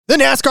The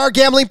NASCAR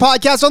Gambling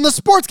Podcast on the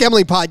Sports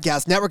Gambling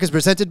Podcast Network is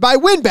presented by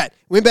WynnBET.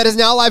 WynnBET is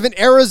now live in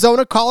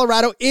Arizona,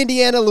 Colorado,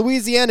 Indiana,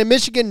 Louisiana,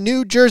 Michigan,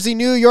 New Jersey,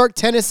 New York,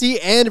 Tennessee,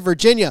 and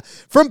Virginia.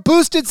 From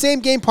boosted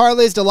same-game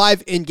parlays to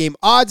live in-game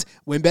odds,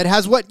 WynnBET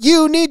has what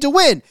you need to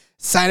win.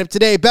 Sign up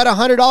today, bet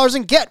 $100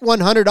 and get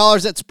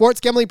 $100 at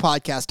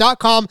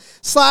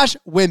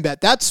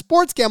sportsgamblingpodcast.com/WynnBET. That's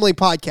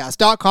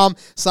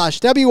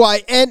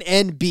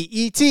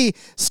sportsgamblingpodcast.com/WYNNBET.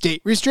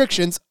 State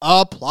restrictions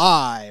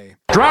apply.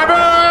 Driver,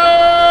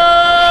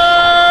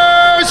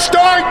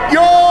 start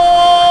your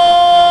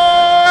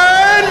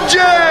engine!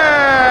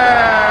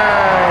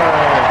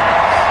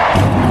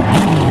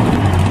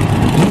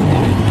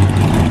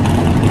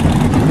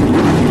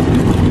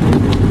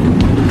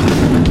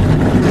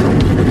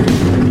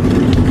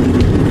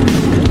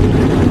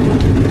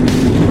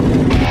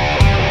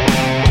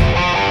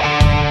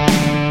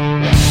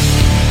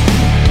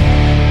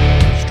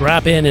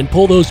 Strap in and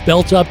pull those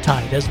belts up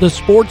tight as the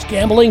Sports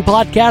Gambling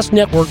Podcast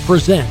Network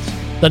presents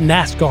the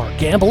NASCAR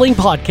Gambling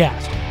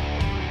Podcast.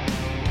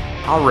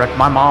 I'll wreck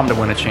my mom to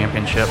win a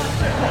championship.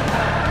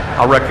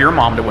 I'll wreck your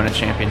mom to win a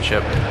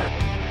championship.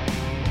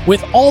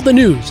 With all the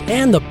news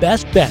and the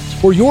best bets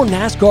for your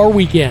NASCAR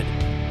weekend.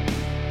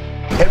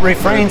 It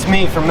refrains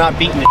me from not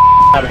beating the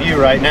out of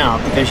you right now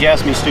because you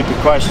asked me stupid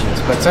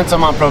questions. But since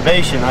I'm on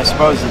probation, I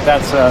suppose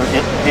that's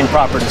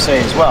improper to say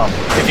as well.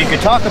 If you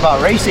could talk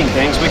about racing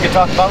things, we could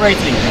talk about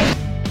racing things.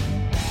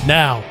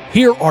 Now,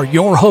 here are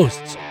your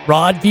hosts,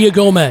 Rod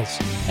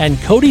Villagomez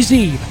and Cody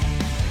Zeeb.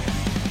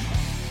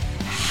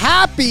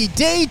 Happy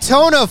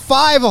Daytona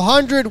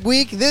 500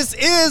 week. This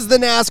is the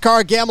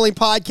NASCAR Gambling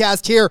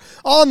Podcast here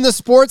on the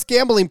Sports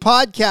Gambling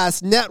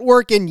Podcast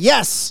Network. And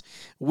yes,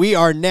 we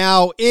are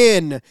now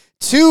in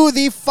to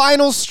the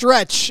final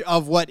stretch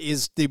of what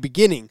is the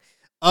beginning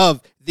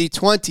of the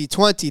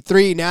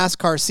 2023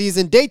 NASCAR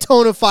season.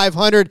 Daytona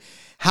 500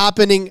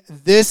 happening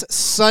this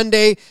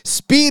Sunday.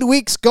 Speed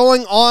Week's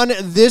going on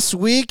this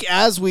week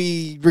as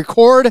we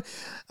record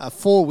a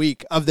full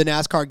week of the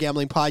NASCAR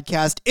Gambling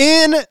Podcast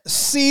in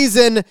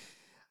season.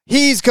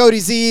 He's Cody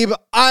Zeeb.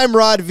 I'm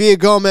Rod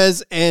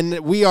Villagomez, and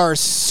we are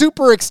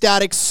super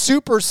ecstatic,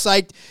 super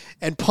psyched,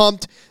 and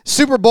pumped.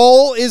 Super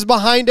Bowl is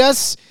behind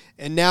us,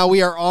 and now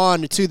we are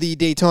on to the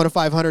Daytona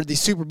 500, the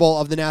Super Bowl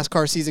of the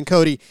NASCAR season.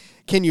 Cody,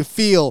 can you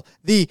feel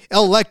the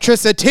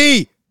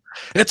electricity?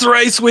 It's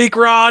race week,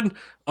 Rod.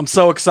 I'm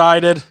so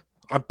excited.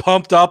 I'm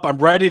pumped up. I'm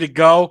ready to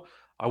go.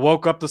 I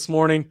woke up this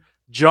morning,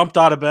 jumped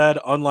out of bed,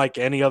 unlike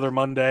any other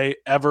Monday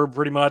ever,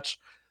 pretty much.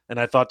 And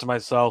I thought to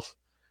myself,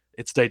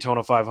 it's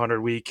Daytona 500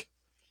 week.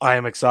 I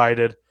am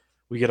excited.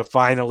 We get to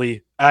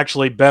finally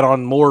actually bet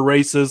on more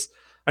races.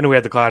 I know we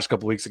had the Clash a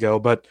couple weeks ago,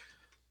 but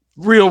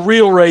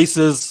real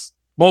races,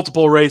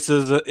 multiple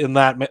races in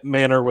that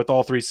manner with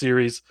all three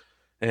series.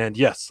 And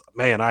yes,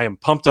 man, I am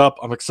pumped up.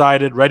 I'm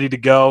excited, ready to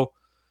go.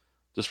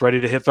 Just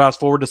ready to hit fast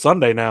forward to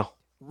Sunday now.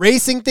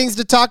 Racing things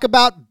to talk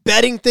about,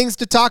 betting things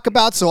to talk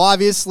about. So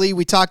obviously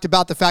we talked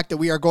about the fact that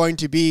we are going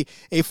to be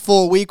a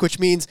full week, which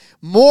means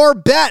more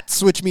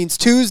bets, which means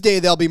Tuesday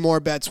there'll be more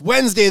bets,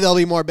 Wednesday there'll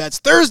be more bets,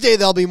 Thursday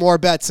there'll be more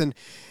bets. And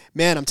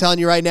man, I'm telling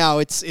you right now,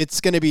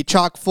 it's going to be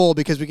chock full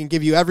because we can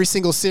give you every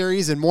single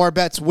series and more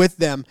bets with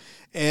them.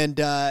 And,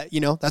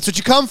 that's what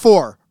you come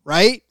for,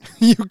 right?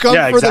 You come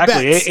for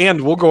exactly. The bets. And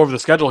we'll go over the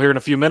schedule here in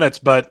a few minutes,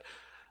 but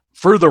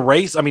for the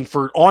race,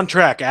 for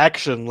on-track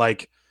action,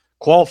 like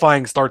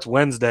qualifying starts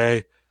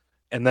Wednesday,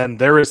 and then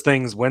there is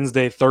things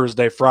Wednesday,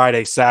 Thursday,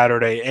 Friday,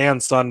 Saturday,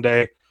 and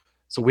Sunday.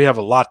 So we have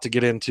a lot to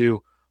get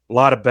into, a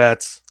lot of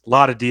bets, a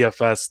lot of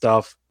DFS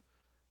stuff.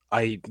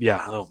 I'm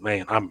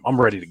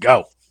ready to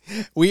go.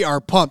 We are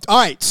pumped. All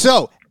right,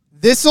 so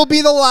this will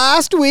be the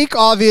last week,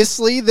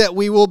 obviously, that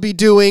we will be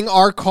doing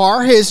our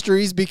car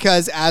histories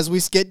because as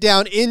we get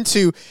down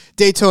into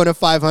Daytona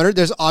 500,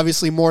 there's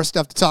obviously more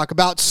stuff to talk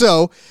about.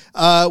 So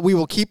we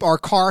will keep our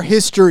car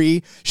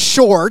history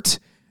short.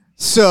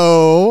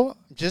 So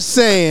just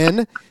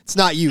saying, it's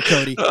not you,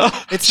 Cody.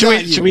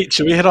 Should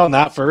we hit on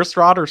that first,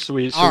 Rod, or should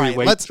we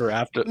wait for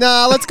after?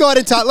 No, let's go ahead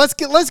and talk.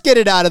 Let's get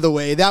it out of the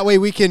way. That way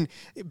we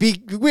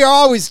are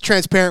always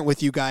transparent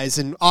with you guys,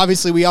 and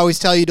obviously we always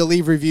tell you to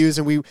leave reviews,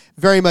 and we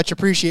very much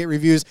appreciate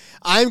reviews.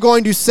 I'm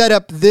going to set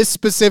up this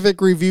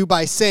specific review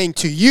by saying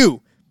to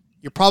you,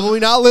 you're probably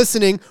not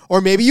listening,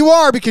 or maybe you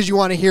are because you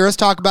want to hear us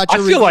talk about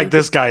your review. I feel like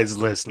this guy is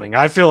listening.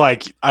 I feel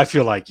like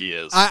he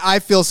is. I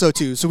feel so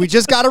too. So we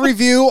just got a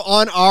review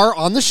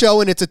on the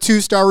show, and it's a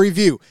 2-star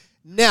review.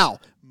 Now,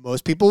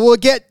 most people will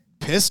get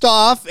pissed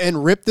off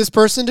and rip this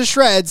person to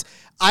shreds.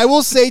 I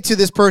will say to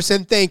this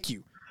person, thank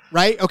you.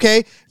 Right?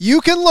 Okay?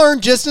 You can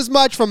learn just as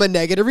much from a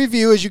negative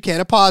review as you can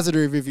a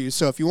positive review.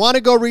 So if you want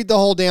to go read the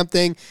whole damn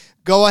thing,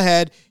 go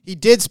ahead. He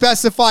did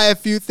specify a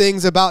few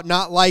things about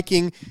not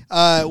liking,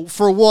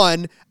 for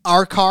one,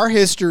 our car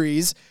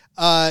histories,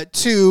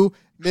 2,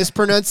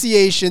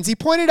 mispronunciations. He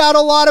pointed out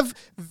a lot of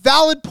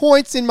valid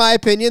points, in my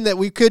opinion, that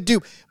we could do.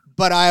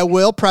 But I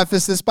will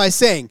preface this by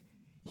saying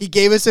he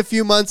gave us a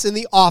few months in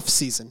the off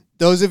season.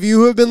 Those of you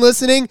who have been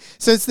listening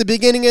since the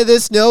beginning of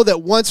this know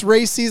that once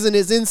race season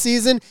is in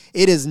season,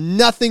 it is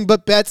nothing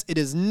but bets. It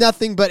is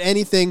nothing but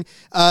anything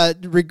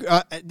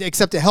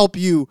except to help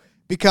you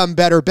become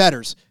better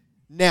bettors.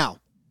 Now,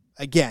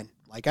 again,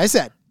 like I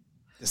said,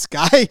 this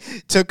guy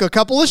took a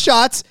couple of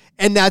shots,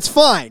 and that's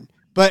fine.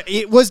 But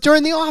it was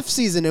during the off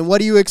season, and what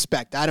do you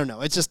expect? I don't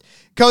know. It's just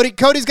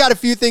Cody's got a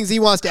few things he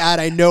wants to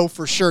add. I know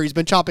for sure. He's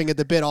been chomping at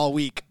the bit all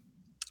week.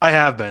 I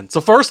have been.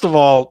 So first of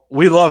all,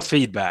 we love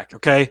feedback.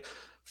 Okay,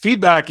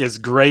 feedback is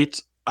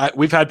great.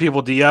 We've had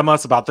people DM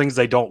us about things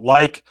they don't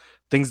like,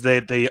 things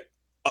they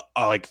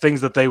like,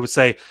 things that they would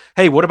say,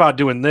 "Hey, what about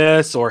doing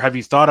this?" Or "Have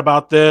you thought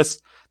about this?"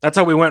 That's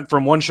how we went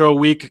from one show a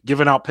week,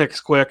 giving out picks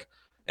quick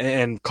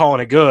and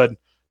calling it good,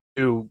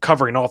 to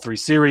covering all 3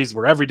 series.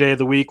 We're every day of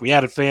the week. We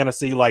added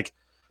fantasy. Like,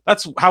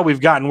 that's how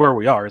we've gotten where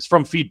we are. It's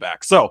from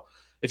feedback. So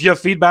if you have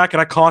feedback, and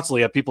I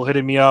constantly have people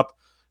hitting me up,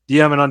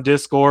 DMing on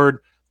Discord,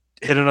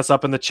 hitting us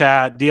up in the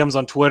chat, DMs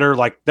on Twitter,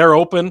 like, they're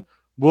open.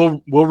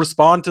 We'll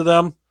respond to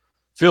them.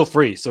 Feel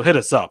free. So hit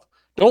us up.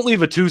 Don't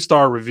leave a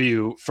 2-star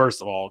review,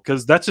 first of all,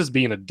 because that's just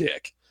being a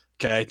dick.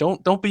 Okay,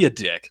 don't be a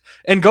dick.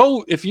 And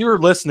go, if you're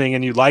listening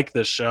and you like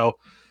this show,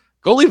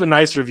 go leave a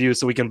nice review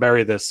so we can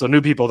bury this, so new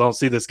people don't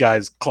see this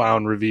guy's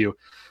clown review.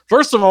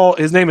 First of all,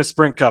 his name is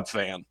Sprint Cup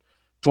Fan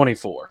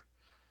 24.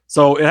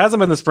 So it hasn't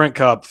been the Sprint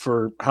Cup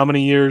for how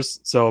many years?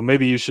 So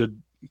maybe you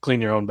should clean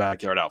your own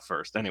backyard out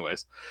first.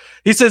 Anyways,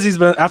 he says he's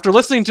been, after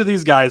listening to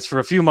these guys for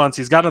a few months,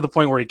 he's gotten to the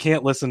point where he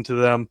can't listen to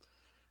them.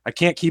 I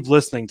can't keep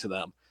listening to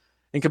them.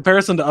 In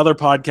comparison to other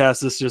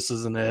podcasts, this just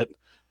isn't it.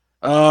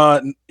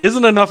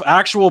 Isn't enough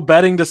actual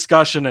betting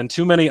discussion and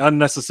too many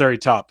unnecessary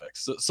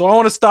topics. So I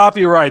want to stop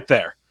you right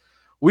there.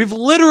 We've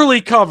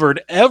literally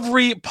covered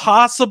every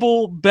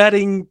possible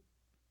betting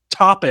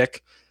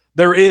topic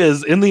there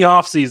is in the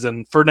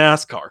offseason for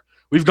NASCAR.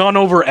 We've gone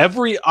over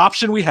every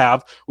option we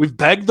have. We've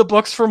begged the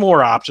books for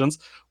more options.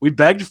 We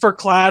begged for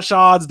Clash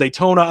odds,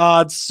 Daytona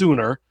odds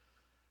sooner.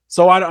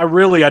 So I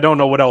don't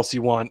know what else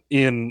you want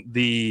in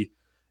the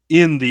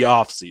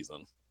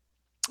offseason.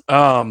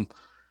 And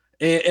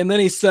then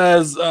he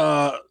says,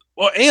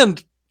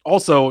 and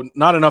also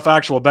not enough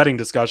actual betting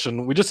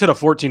discussion. We just hit a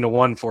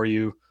 14-1 for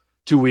you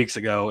 2 weeks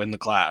ago in the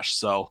Clash.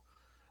 So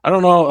I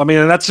don't know. I mean,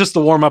 and that's just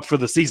the warm up for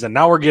the season.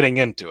 Now we're getting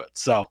into it.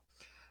 So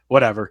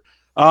whatever.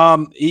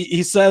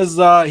 He says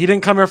he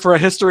didn't come here for a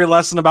history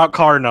lesson about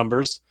car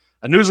numbers,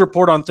 a news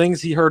report on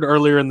things he heard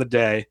earlier in the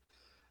day.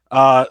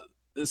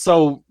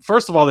 So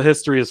first of all, the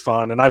history is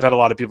fun, and I've had a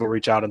lot of people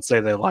reach out and say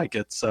they like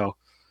it. So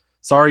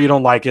sorry you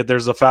don't like it.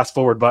 There's a fast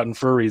forward button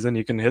for a reason.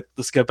 You can hit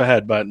the skip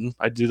ahead button.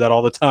 I do that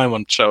all the time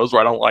on shows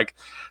where I don't like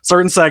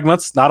certain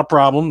segments. Not a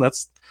problem.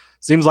 That's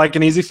seems like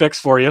an easy fix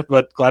for you,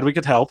 but glad we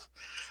could help.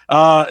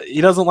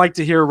 He doesn't like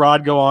to hear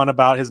Rod go on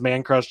about his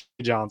man crush,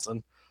 Jimmy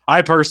Johnson.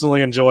 I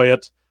personally enjoy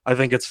it. I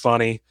think it's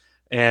funny.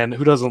 And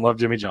who doesn't love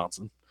Jimmy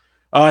Johnson?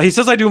 He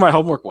says I do my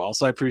homework well,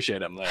 so I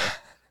appreciate him there.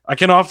 I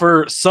can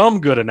offer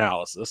some good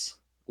analysis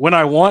when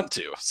I want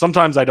to.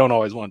 Sometimes I don't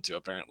always want to,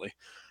 apparently.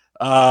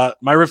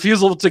 My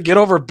refusal to get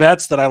over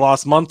bets that I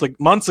lost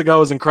months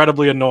ago is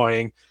incredibly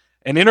annoying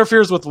and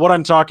interferes with what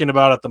I'm talking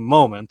about at the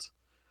moment.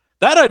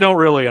 That I don't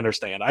really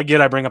understand.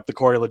 I bring up the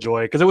Corey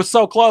LaJoie because it was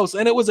so close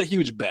and it was a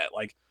huge bet.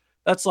 Like,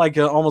 that's like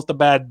almost a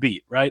bad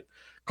beat, right?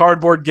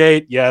 Cardboard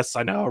Gate, yes,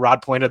 I know.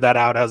 Rod pointed that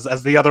out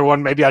as the other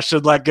one maybe I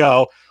should let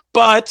go.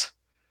 But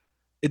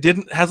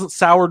it hasn't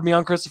soured me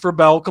on Christopher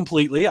Bell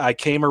completely. I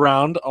came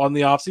around on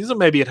the offseason.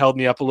 Maybe it held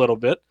me up a little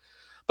bit.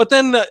 But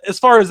then as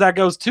far as that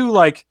goes too,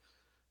 like,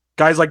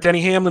 guys like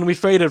Denny Hamlin, we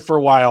faded for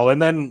a while,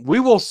 and then we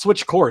will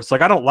switch course.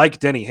 Like, I don't like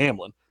Denny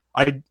Hamlin.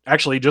 I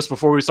actually, just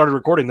before we started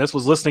recording this,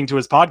 was listening to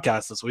his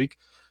podcast this week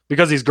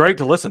because he's great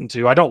to listen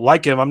to. I don't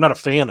like him. I'm not a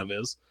fan of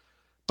his.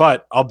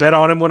 But I'll bet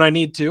on him when I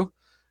need to.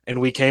 And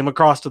we came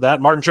across to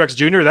that. Martin Truex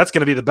Jr., that's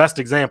going to be the best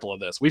example of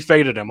this. We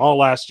faded him all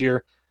last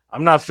year.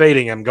 I'm not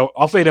fading him.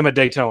 I'll fade him at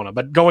Daytona.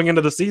 But going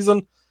into the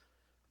season,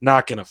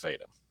 not going to fade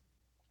him.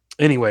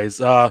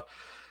 Anyways,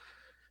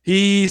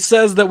 he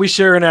says that we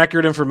share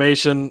inaccurate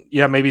information.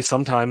 Yeah, maybe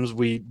sometimes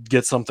we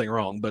get something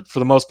wrong, but for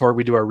the most part,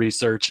 we do our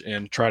research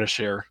and try to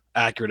share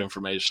accurate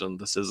information.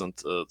 This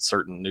isn't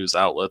certain news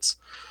outlets.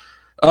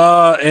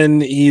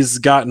 And he's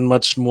gotten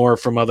much more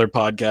from other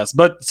podcasts.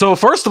 But so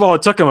first of all,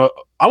 it took him,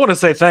 I want to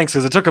say thanks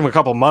because it took him a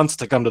couple months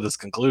to come to this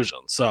conclusion.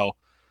 So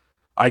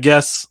I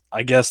guess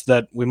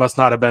that we must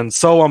not have been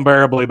so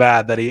unbearably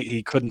bad that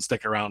he couldn't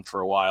stick around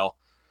for a while.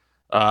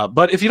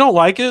 But if you don't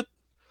like it,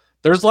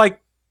 there's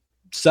like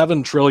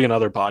 7 trillion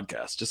other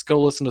podcasts. Just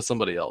go listen to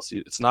somebody else.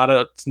 It's not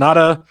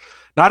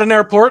an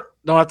airport.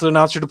 Don't have to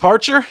announce your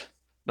departure.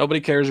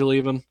 Nobody cares you're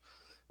leaving.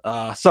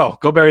 So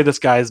go bury this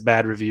guy's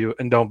bad review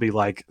and don't be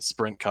like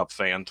Sprint Cup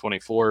Fan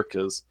 24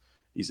 because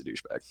he's a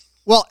douchebag.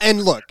 Well,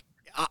 and look,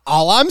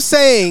 all I'm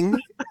saying,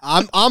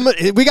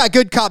 we got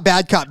good cop,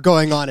 bad cop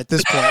going on at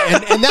this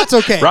point, and that's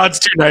okay. Rod's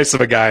too nice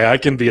of a guy. I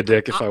can be a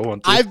dick if I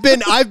want to.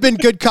 I've been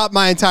good cop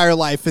my entire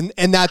life,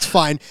 and that's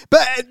fine.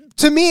 But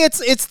to me,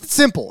 it's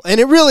simple, and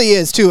it really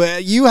is too.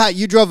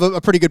 You drove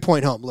a pretty good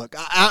point home. Look,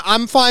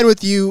 I'm fine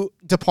with you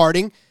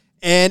departing,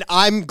 And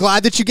I'm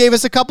glad that you gave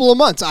us a couple of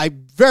months. I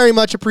very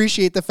much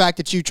appreciate the fact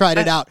that you tried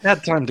it out.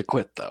 Bad time to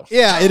quit, though.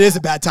 Yeah, it is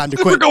a bad time to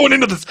quit. We're going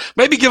into this.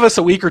 Maybe give us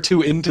a week or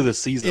two into the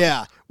season.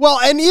 Yeah. Well,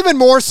 and even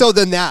more so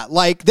than that,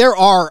 like there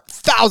are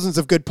thousands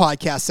of good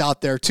podcasts out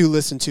there to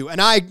listen to.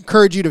 And I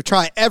encourage you to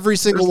try every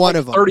single one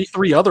of them.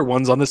 33 other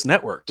ones on this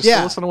network. Just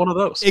go listen to one of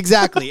those.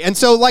 Exactly. And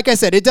so, like I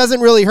said, it doesn't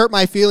really hurt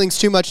my feelings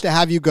too much to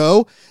have you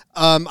go.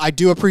 I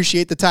do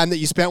appreciate the time that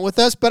you spent with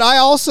us, but I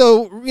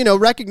also,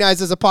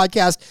 recognize as a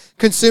podcast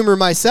consumer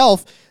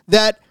myself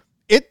that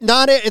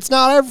it's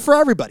not for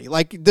everybody.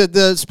 Like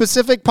the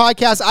specific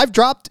podcasts, I've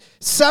dropped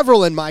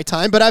several in my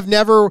time, but I've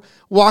never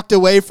walked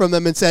away from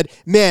them and said,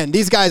 man,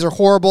 these guys are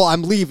horrible,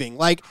 I'm leaving.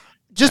 Like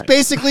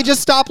basically just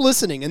stop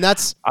listening. And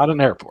that's at an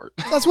airport.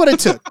 That's what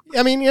it took.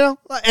 I mean,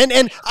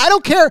 and I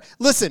don't care.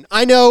 Listen,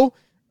 I know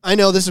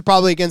this is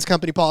probably against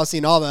company policy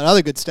and all that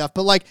other good stuff,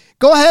 but like,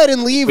 go ahead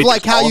and leave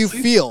how you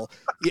feel.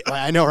 Yeah,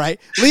 I know, right?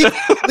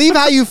 Leave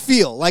how you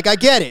feel. Like, I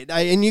get it.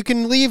 And you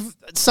can leave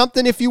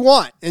something if you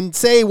want and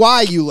say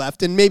why you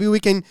left, and maybe we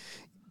can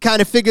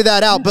kind of figure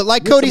that out. But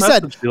like Cody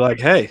said, be like,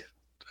 hey,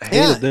 I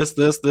hated this,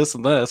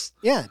 and this.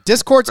 Yeah.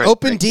 Discord's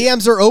open.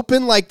 DMs are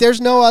open. Like, there's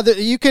no other,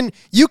 you can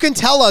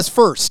tell us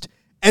first,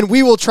 and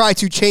we will try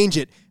to change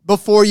it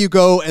before you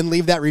go and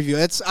leave that review.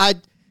 I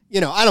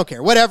don't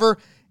care. Whatever.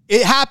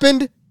 It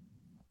happened.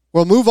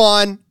 We'll move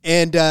on.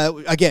 And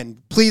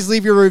again, please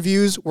leave your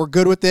reviews. We're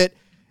good with it.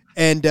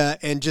 And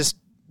just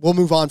we'll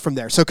move on from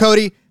there. So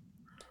Cody,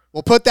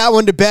 we'll put that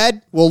one to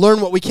bed. We'll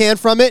learn what we can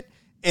from it,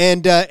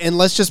 and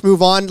let's just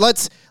move on.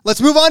 Let's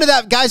move on to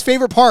that guy's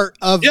favorite part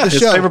of the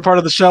show. His favorite part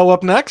of the show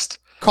up next.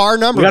 Car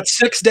number. We got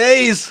 6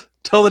 days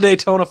till the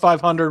Daytona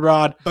 500,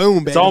 Rod. Boom,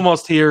 baby. It's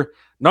almost here.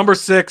 Number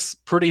 6,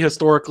 pretty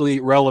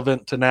historically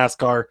relevant to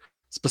NASCAR,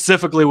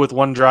 specifically with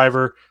one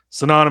driver,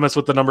 synonymous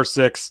with the number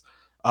 6,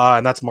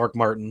 and that's Mark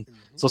Martin.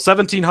 Mm-hmm. So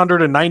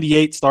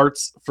 1,798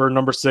 starts for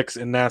number 6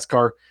 in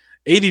NASCAR.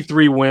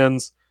 83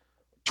 wins,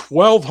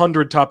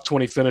 1,200 top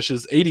 20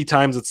 finishes, 80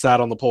 times it sat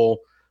on the pole.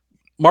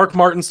 Mark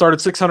Martin started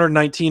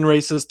 619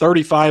 races,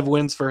 35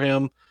 wins for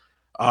him,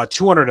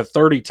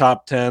 230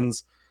 top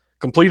 10s,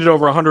 completed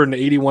over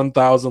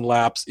 181,000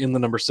 laps in the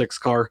number 6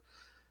 car.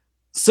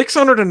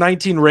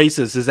 619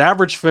 races, his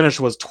average finish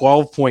was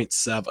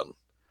 12.7.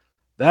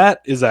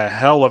 That is a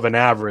hell of an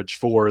average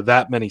for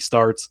that many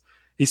starts.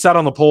 He sat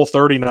on the pole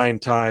 39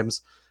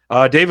 times.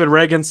 David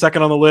Reagan,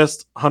 second on the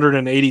list,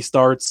 180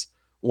 starts.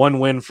 1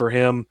 win for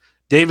him.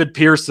 David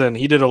Pearson,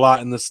 he did a lot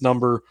in this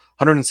number.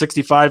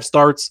 165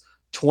 starts,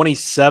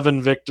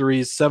 27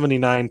 victories,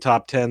 79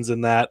 top 10s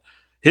in that.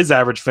 His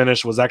average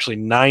finish was actually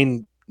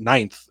ninth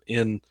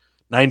in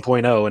 9.0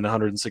 in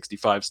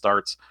 165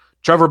 starts.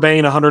 Trevor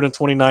Bayne,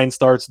 129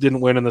 starts,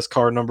 didn't win in this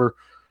car number.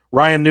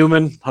 Ryan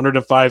Newman,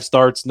 105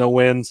 starts, no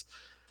wins.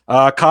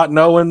 Cotton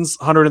Owens,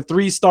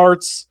 103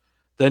 starts.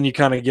 Then you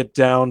kind of get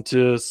down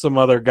to some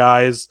other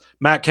guys.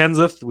 Matt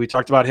Kenseth, we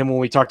talked about him when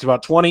we talked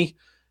about 20.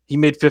 He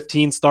made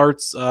 15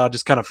 starts,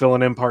 just kind of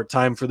filling in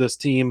part-time for this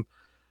team.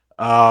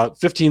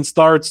 15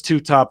 starts, 2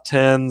 top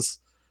 10s,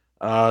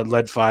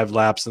 led 5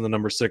 laps in the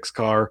number 6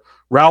 car.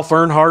 Ralph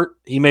Earnhardt,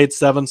 he made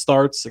 7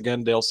 starts.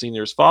 Again, Dale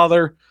Sr.'s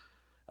father.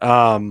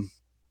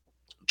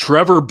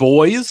 Trevor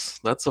Boys,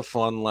 that's a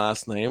fun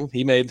last name.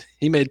 He made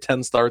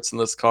 10 starts in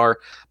this car.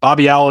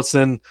 Bobby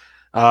Allison,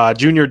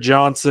 Junior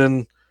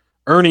Johnson,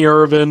 Ernie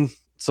Irvin,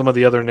 some of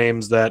the other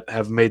names that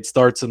have made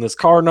starts in this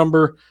car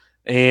number.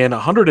 And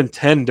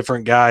 110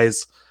 different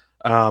guys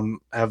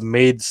have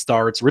made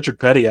starts. Richard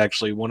Petty,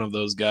 actually, one of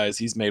those guys.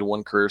 He's made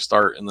 1 career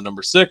start in the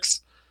number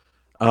 6.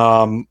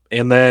 And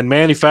then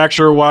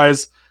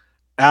manufacturer-wise,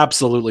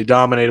 absolutely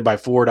dominated by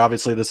Ford.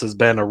 Obviously, this has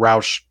been a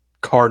Roush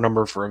car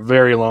number for a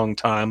very long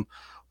time.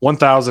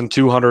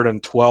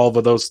 1,212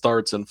 of those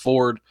starts in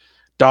Ford.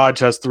 Dodge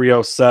has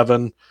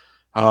 307.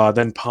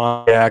 Then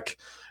Pontiac.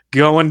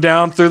 Going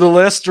down through the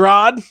list,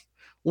 Rod.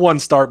 1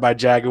 start by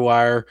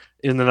Jaguar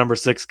in the number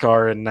 6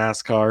 car in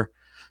NASCAR.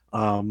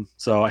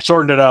 So I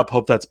shortened it up.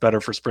 Hope that's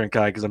better for Sprint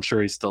Guy, because I'm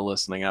sure he's still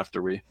listening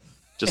after we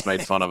just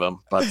made fun of him.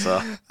 But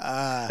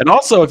and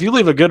also, if you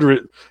leave a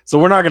good so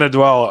we're not going to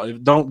dwell.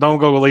 Don't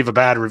go leave a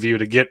bad review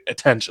to get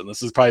attention.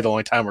 This is probably the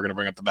only time we're going to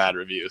bring up the bad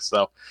review.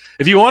 So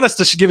if you want us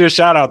to give you a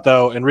shout out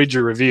though and read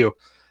your review,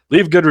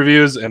 leave good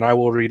reviews and I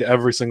will read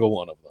every single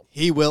one of them.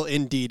 He will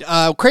indeed.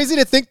 Crazy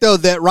to think though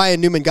that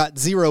Ryan Newman got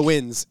 0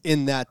 wins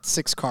in that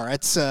 6 car.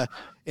 It's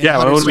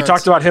when we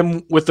talked about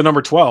him with the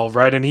number 12,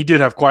 right? And he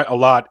did have quite a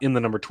lot in the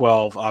number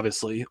 12,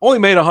 obviously. Only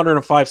made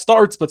 105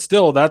 starts, but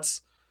still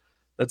that's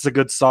a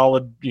good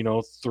solid,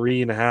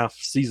 3.5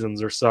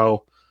 seasons or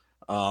so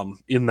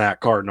in that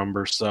car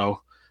number.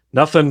 So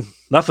nothing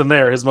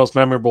there. His most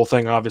memorable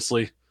thing,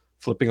 obviously,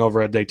 flipping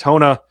over at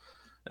Daytona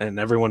and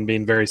everyone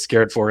being very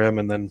scared for him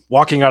and then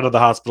walking out of the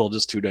hospital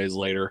just 2 days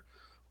later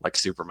like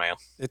Superman.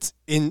 It's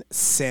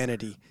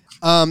insanity.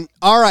 All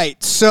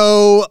right,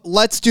 so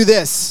let's do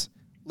this.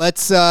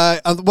 Let's, you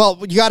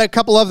got a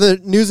couple of the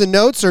news and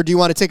notes, or do you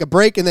want to take a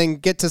break and then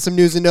get to some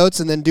news and notes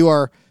and then do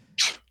our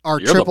our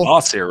You're triple. the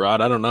boss here,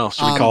 Rod. I don't know.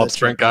 Should we call up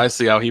Sprint Guy,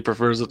 see how he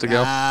prefers it to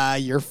go?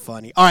 You're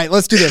funny. All right,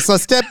 let's do this.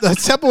 Let's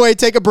step away,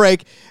 take a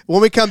break.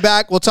 When we come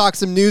back, we'll talk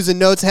some news and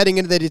notes heading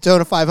into the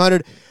Daytona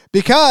 500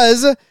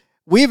 because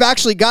we've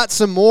actually got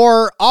some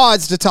more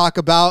odds to talk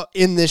about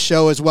in this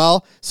show as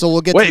well. So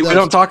we'll get to those. We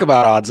don't talk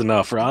about odds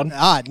enough, Rod.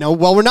 No.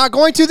 Well, we're not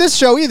going to this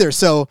show either.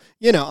 So,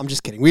 I'm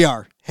just kidding. We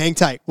are. Hang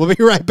tight. We'll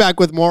be right back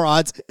with more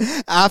odds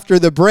after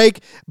the break.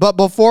 But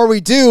before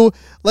we do,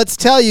 let's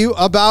tell you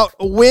about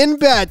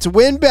WynnBET.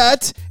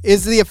 WynnBET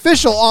is the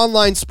official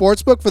online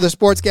sportsbook for the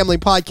Sports Gambling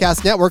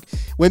Podcast Network.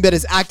 WynnBET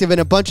is active in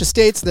a bunch of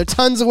states. There are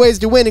tons of ways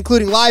to win,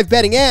 including live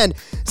betting and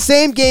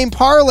same-game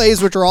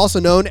parlays, which are also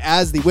known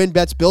as the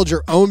WynnBET's Build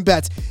Your Own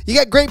Bets. You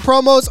get great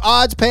promos,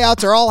 odds,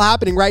 payouts are all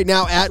happening right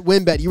now at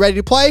WynnBET. You ready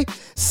to play?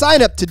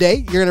 Sign up today.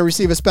 You're going to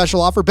receive a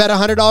special offer. Bet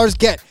 $100,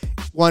 get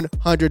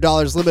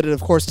 $100, limited,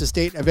 of course, to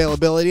state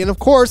availability. And, of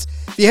course,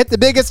 if you hit the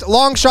biggest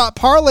long shot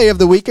parlay of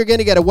the week, you're going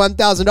to get a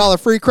 $1,000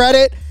 free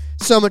credit.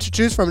 So much to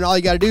choose from, and all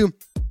you got to do,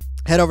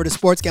 head over to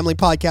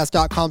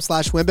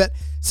sportsgamblingpodcast.com/WynnBET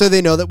so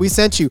they know that we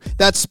sent you.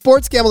 That's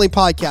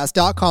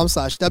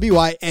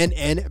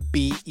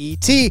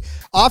sportsgamblingpodcast.com/WYNNBET.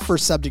 Offer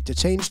subject to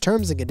change.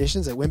 Terms and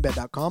conditions at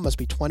WynnBET.com. Must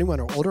be 21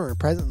 or older and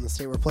present in the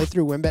state where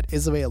playthrough WynnBET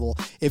is available.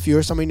 If you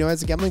or somebody who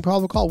has a gambling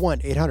problem, call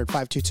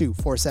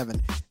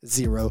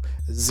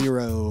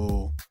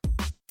 1-800-522-4700.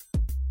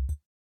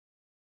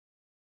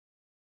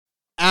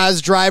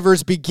 As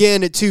drivers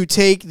begin to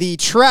take the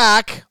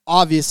track,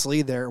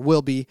 obviously there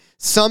will be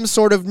some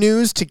sort of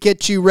news to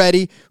get you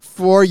ready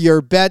for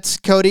your bets.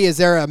 Cody, is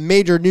there a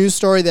major news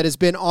story that has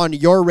been on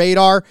your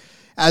radar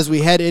as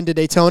we head into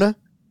Daytona?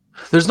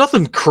 There's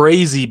nothing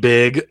crazy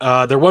big.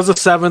 There was a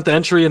 7th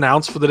entry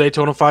announced for the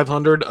Daytona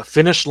 500, a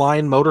Finish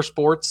Line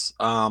Motorsports.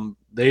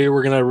 They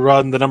were going to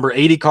run the number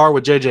 80 car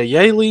with J.J.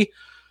 Yaley.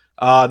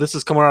 This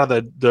is coming out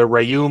of the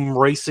Rayum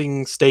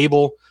Racing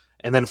stable.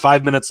 And then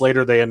 5 minutes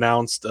later, they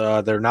announced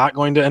they're not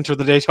going to enter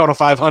the Daytona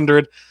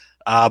 500,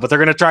 but they're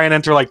going to try and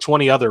enter like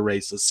 20 other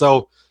races.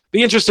 So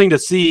be interesting to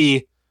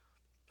see,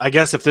 I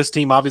guess, if this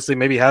team obviously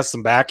maybe has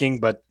some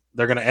backing, but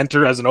they're going to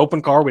enter as an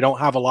open car. We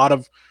don't have a lot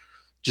of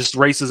just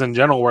races in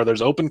general where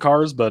there's open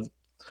cars, but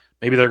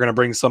maybe they're going to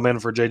bring some in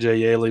for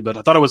J.J. Yaley. But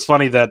I thought it was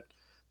funny that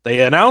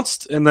they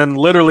announced, and then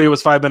literally it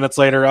was 5 minutes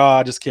later,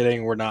 just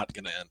kidding, we're not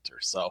going to enter.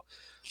 So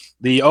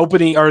the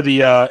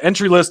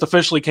entry list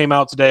officially came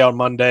out today on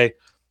Monday.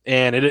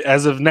 And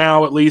as of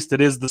now, at least, it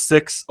is the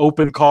 6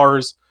 open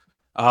cars.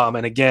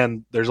 And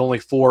again, there's only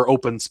 4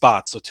 open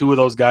spots. So 2 of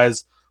those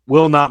guys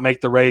will not make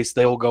the race.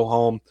 They will go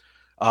home.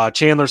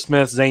 Chandler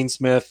Smith, Zane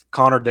Smith,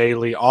 Connor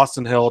Daly,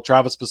 Austin Hill,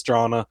 Travis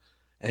Pastrana,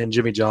 and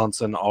Jimmy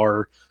Johnson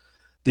are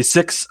the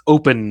 6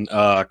 open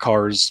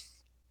cars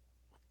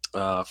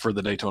for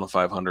the Daytona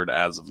 500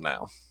 as of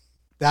now.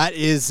 That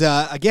is,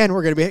 again,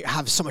 we're going to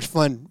have so much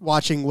fun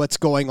watching what's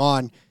going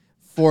on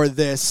for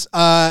this.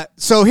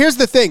 So here's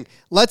the thing.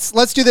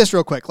 Let's do this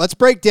real quick. Let's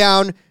break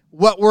down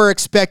what we're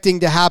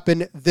expecting to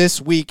happen this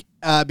week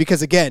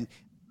because, again,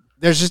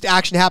 there's just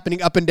action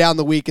happening up and down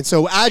the week. And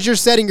so as you're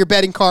setting your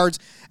betting cards,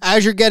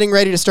 as you're getting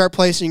ready to start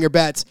placing your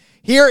bets,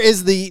 here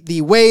is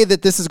the way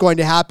that this is going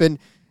to happen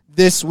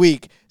this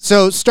week.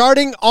 So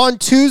starting on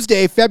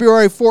Tuesday,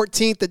 February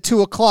 14th at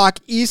 2 o'clock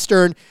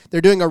Eastern, they're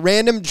doing a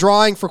random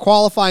drawing for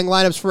qualifying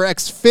lineups for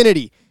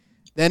Xfinity.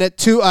 Then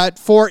at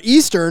 4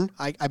 Eastern,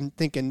 I'm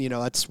thinking,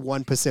 that's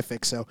 1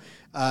 Pacific. So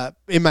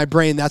in my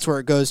brain, that's where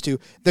it goes to.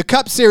 The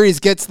Cup Series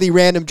gets the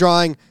random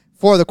drawing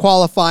for the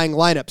qualifying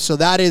lineup. So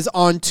that is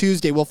on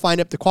Tuesday. We'll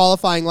find up the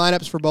qualifying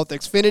lineups for both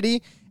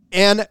Xfinity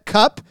and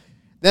Cup.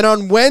 Then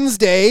on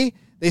Wednesday,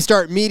 they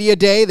start media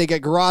day. They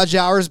get garage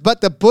hours.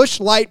 But the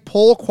Busch Light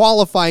pole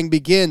qualifying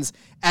begins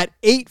at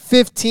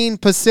 8:15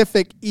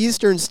 Pacific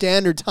Eastern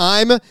Standard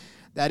Time.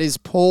 That is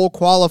pole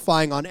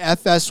qualifying on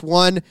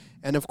FS1.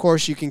 And, of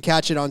course, you can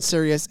catch it on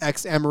Sirius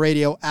XM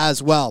Radio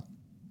as well.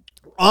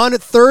 On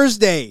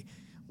Thursday,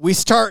 we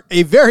start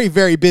a very,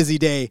 very busy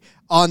day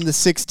on the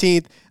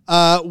 16th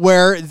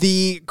where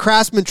the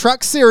Craftsman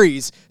Truck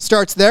Series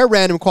starts their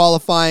random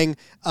qualifying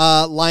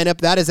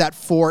lineup. That is at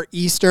 4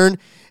 Eastern.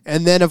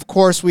 And then, of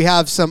course, we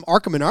have some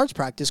Arkham Menards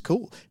practice.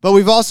 Cool. But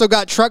we've also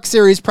got Truck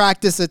Series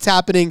practice that's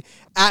happening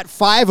at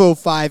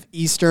 5:05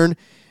 Eastern.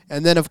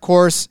 And then, of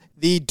course,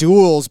 the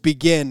duels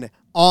begin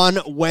on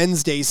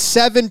Wednesday.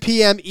 7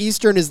 p.m.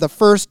 Eastern is the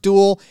first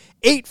duel.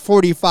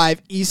 8:45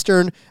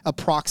 Eastern,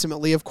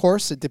 approximately, of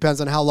course. It depends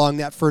on how long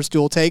that first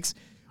duel takes.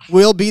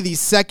 Will be the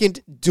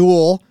second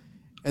duel.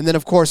 And then,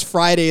 of course,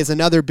 Friday is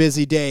another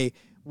busy day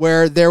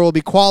where there will be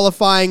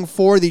qualifying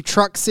for the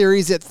Truck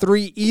Series at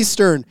 3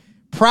 Eastern.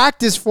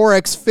 Practice for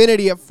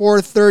Xfinity at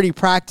 4:30.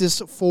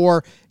 Practice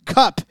for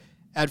Cup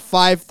at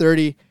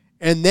 5:30.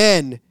 And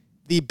then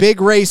the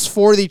big race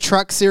for the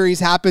Truck Series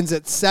happens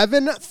at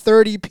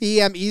 7:30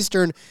 p.m.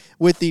 Eastern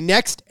with the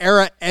Next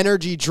Era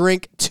Energy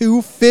Drink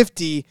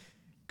 250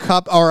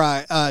 Cup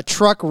or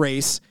truck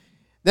race.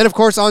 Then, of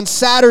course, on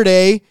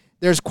Saturday,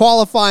 there's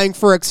qualifying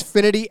for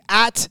Xfinity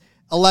at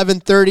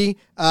 11:30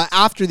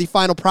 after the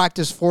final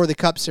practice for the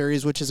Cup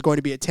Series, which is going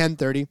to be at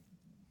 10:30.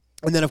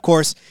 And then, of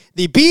course,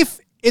 the beef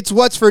It's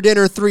What's for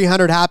Dinner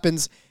 300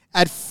 happens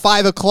at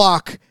 5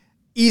 o'clock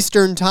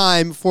Eastern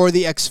time for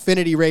the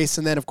Xfinity race.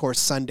 And then, of course,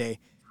 Sunday.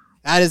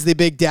 That is the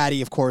big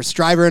daddy, of course.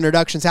 Driver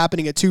introductions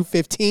happening at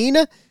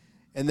 2:15.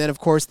 And then, of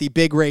course, the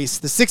big race,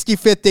 the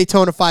 65th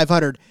Daytona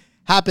 500,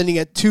 happening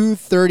at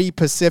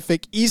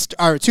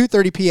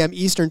 2:30 p.m.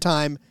 Eastern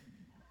time.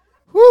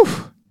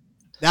 Whew.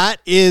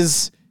 That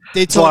is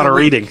Daytona. It's a lot of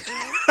reading.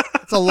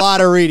 It's a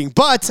lot of reading,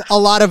 but a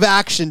lot of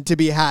action to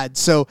be had.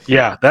 So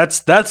yeah,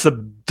 that's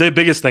the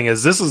biggest thing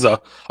is this is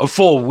a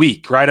full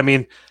week, right? I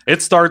mean,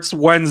 it starts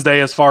Wednesday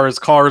as far as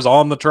cars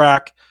on the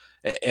track,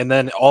 and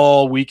then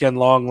all weekend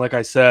long, like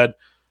I said.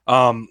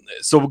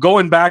 So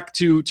going back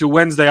to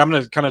Wednesday, I'm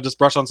going to kind of just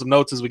brush on some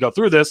notes as we go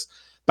through this.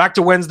 Back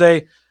to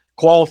Wednesday,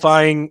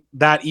 qualifying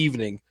that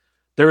evening.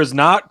 There is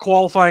not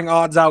qualifying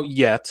odds out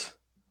yet.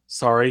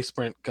 Sorry,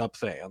 Sprint Cup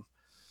fan.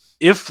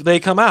 If they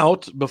come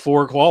out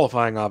before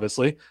qualifying,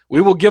 obviously,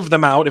 we will give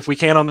them out if we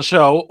can on the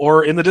show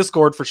or in the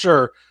Discord for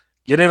sure.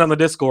 Get in on the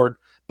Discord.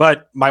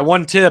 But my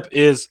one tip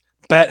is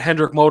bet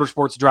Hendrick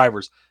Motorsports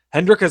drivers.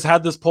 Hendrick has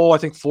had this poll, I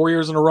think, 4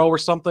 years in a row or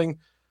something.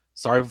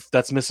 Sorry if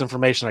that's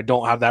misinformation. I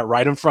don't have that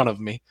right in front of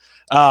me.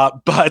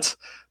 But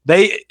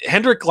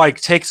Hendrick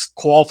takes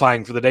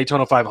qualifying for the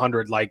Daytona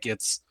 500 like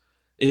it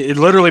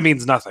literally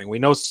means nothing. We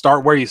know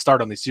start where you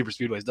start on these super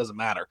speedways doesn't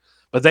matter.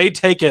 But they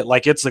take it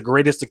like it's the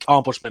greatest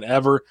accomplishment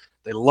ever.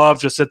 They love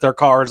to sit their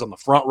cars on the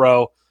front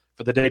row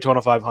for the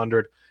Daytona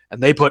 500,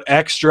 and they put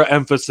extra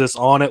emphasis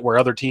on it where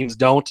other teams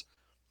don't.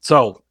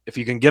 So if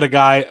you can get a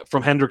guy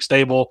from Hendrick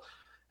stable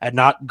at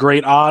not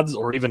great odds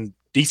or even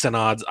decent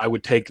odds, I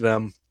would take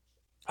them.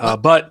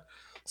 But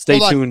stay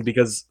tuned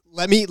because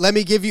let me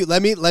give you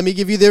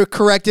the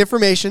correct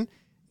information.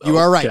 You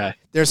are right.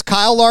 There's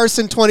Kyle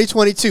Larson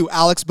 2022,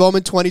 Alex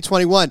Bowman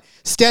 2021.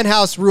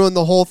 Stenhouse ruined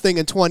the whole thing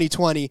in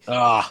 2020.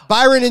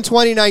 Byron in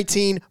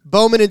 2019,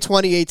 Bowman in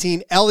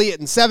 2018, Elliott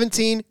in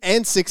 17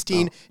 and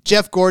 16,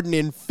 Jeff Gordon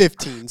in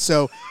 15.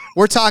 So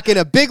we're talking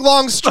a big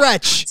long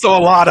stretch. So a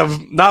lot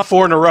of not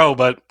 4 in a row,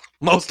 but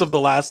most of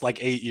the last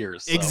 8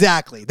 years. So.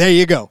 Exactly. There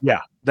you go.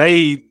 Yeah.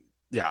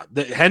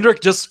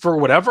 Hendrick, just for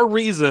whatever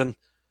reason,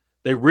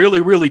 they really,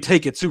 really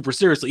take it super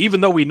seriously.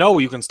 Even though we know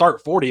you can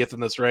start 40th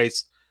in this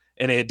race.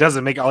 And it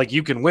doesn't make like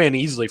you can win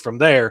easily from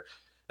there.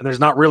 And there's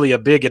not really a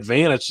big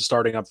advantage to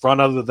starting up front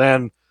other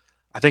than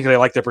I think they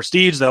like the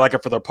prestige. They like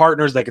it for their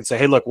partners. They can say,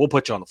 hey, look, we'll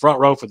put you on the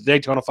front row for the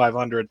Daytona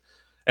 500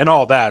 and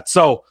all that.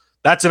 So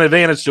that's an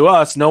advantage to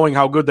us knowing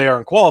how good they are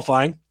in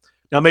qualifying.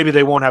 Now, maybe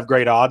they won't have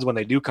great odds when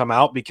they do come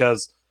out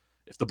because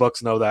if the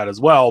books know that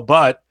as well.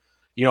 But,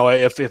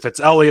 if it's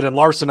Elliott and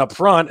Larson up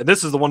front, and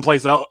this is the one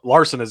place that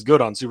Larson is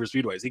good on super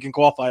speedways. He can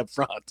qualify up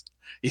front.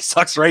 He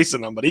sucks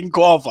racing them, but he can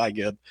qualify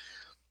good.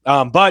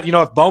 But,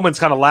 if Bowman's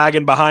kind of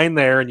lagging behind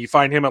there and you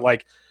find him at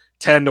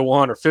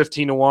 10-1 or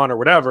 15-1 or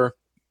whatever,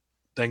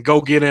 then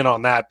go get in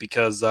on that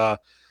because I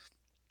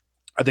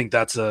think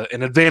that's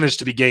an advantage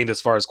to be gained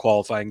as far as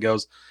qualifying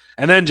goes.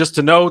 And then just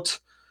to note,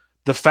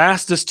 the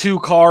fastest 2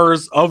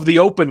 cars of the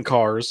open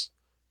cars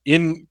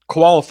in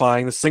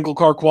qualifying, the single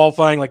car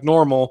qualifying like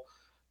normal,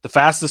 the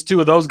fastest 2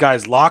 of those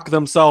guys lock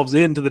themselves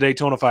into the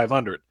Daytona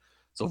 500.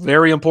 So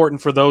very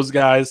important for those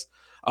guys.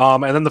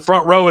 And then the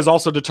front row is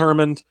also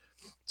determined.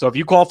 So if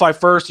you qualify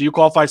first or you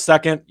qualify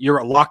second,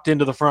 you're locked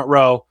into the front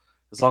row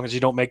as long as you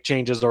don't make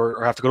changes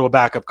or have to go to a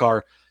backup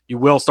car. You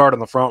will start in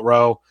the front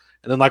row.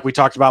 And then like we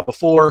talked about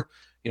before,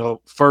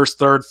 first,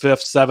 third,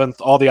 fifth, seventh,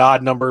 all the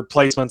odd numbered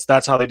placements,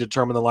 that's how they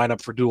determine the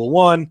lineup for Duel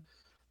 1.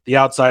 The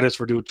outside is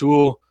for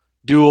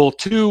Duel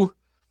 2,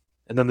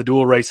 and then the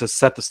Duel races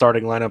set the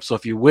starting lineup. So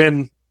if you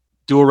win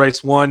Duel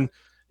Race 1,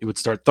 you would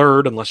start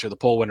third unless you're the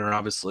pole winner,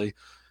 obviously,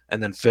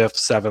 and then 5th,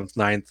 7th,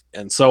 9th,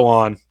 and so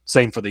on.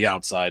 Same for the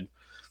outside.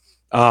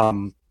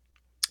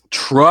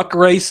 Truck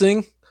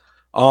racing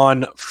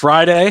on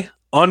Friday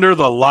under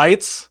the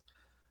lights.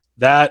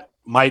 That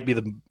might be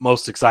the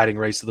most exciting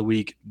race of the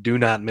week. Do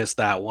not miss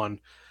that one.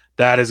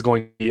 That is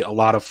going to be a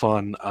lot of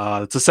fun.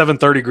 It's a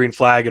 7:30 green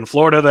flag in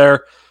Florida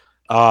there.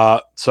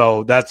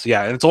 So that's,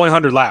 and it's only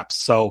 100 laps.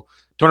 So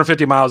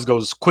 250 miles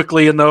goes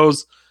quickly in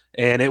those,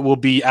 and it will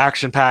be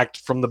action-packed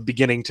from the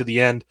beginning to the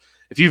end.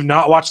 If you've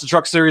not watched the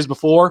Truck Series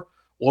before,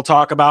 we'll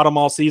talk about them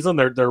all season.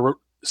 Their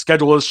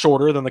schedule is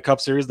shorter than the Cup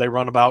Series. They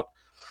run about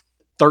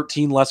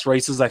 13 less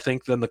races, I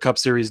think, than the Cup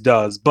Series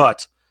does.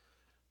 But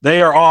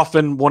they are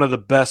often one of the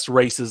best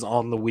races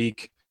on the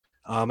week.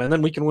 And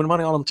then we can win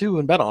money on them, too,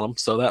 and bet on them.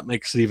 So that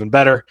makes it even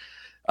better.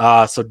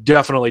 So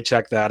definitely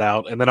check that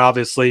out. And then,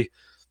 obviously,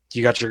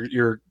 you got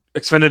your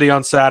Xfinity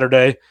on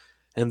Saturday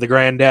and the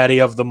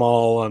granddaddy of them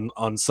all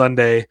on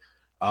Sunday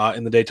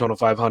in the Daytona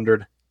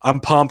 500.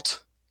 I'm pumped.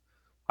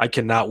 I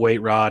cannot wait,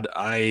 Rod.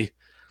 I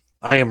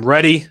am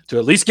ready to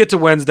at least get to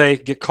Wednesday,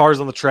 get cars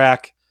on the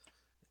track,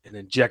 and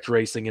inject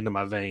racing into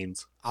my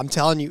veins. I'm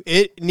telling you,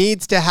 it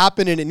needs to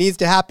happen, and it needs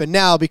to happen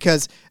now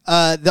because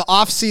the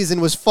off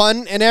season was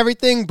fun and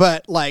everything,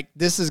 but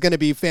this is going to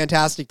be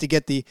fantastic to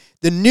get the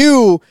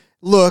new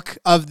look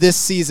of this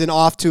season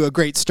off to a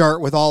great start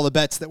with all the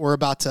bets that we're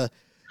about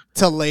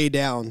to lay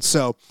down.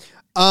 So,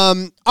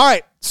 all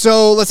right,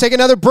 so let's take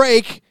another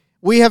break.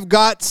 we have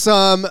got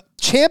some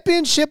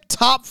championship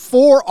top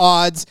 4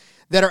 odds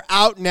that are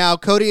out now.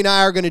 Cody and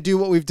I are going to do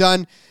what we've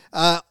done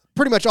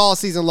pretty much all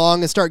season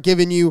long and start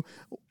giving you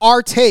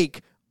our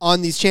take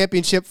on these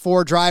championship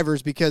 4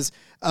 drivers because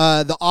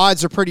the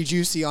odds are pretty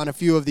juicy on a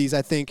few of these,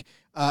 I think,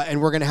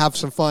 and we're going to have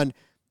some fun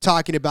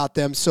talking about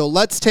them. So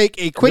let's take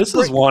a quick break. This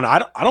is one, I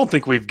don't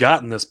think we've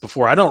gotten this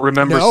before. I don't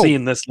remember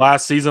seeing this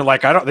last season.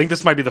 Like, I don't think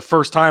this might be the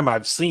first time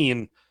I've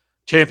seen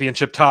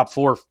championship top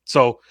 4.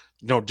 So,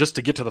 just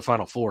to get to the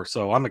final 4.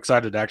 So I'm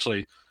excited to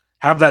actually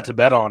have that to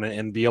bet on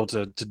and be able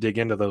to dig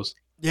into those.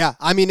 Yeah.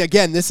 I mean,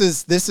 again, this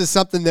is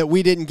something that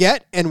we didn't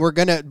get, and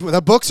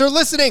the books are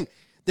listening.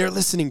 They're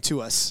listening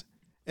to us.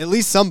 At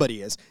least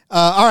somebody is.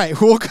 All right.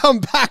 We'll come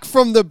back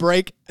from the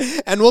break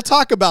and we'll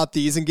talk about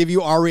these and give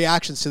you our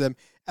reactions to them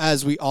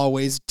as we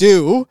always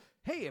do.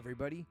 Hey,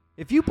 everybody.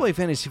 If you play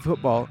fantasy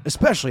football,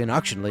 especially in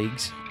auction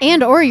leagues,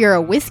 or you're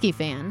a whiskey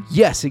fan.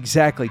 Yes,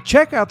 exactly.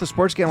 Check out the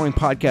Sports Gambling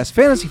Podcast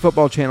Fantasy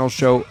Football Channel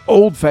show,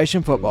 Old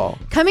Fashioned Football.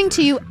 Coming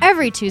to you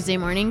every Tuesday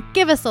morning,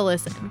 give us a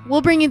listen.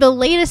 We'll bring you the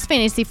latest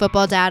fantasy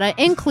football data,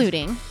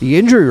 including the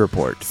injury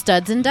report,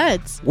 studs and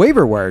duds,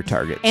 waiver wire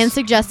targets, and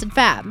suggested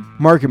fab.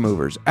 Market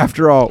movers.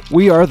 After all,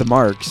 we are the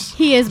Marks.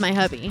 He is my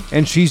hubby.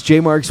 And she's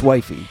J Mark's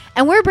wifey.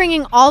 And we're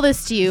bringing all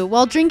this to you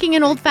while drinking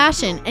an old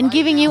fashioned and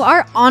giving you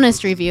our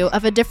honest review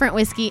of a different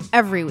whiskey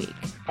every week.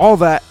 All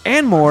that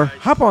and more,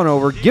 hop on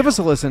over, give us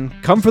a listen,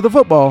 come for the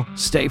football,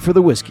 stay for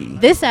the whiskey.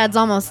 This ad's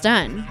almost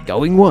done.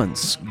 Going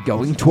once,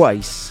 going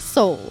twice.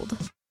 Sold.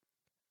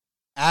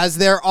 As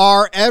there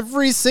are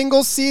every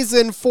single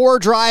season, 4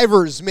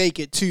 drivers make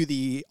it to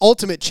the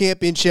Ultimate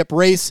Championship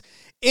race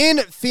in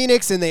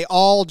Phoenix, and they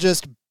all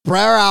just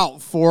bear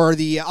out for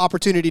the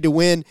opportunity to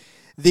win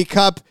the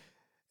Cup.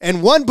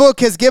 And one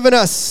book has given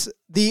us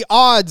the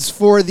odds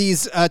for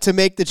these to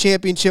make the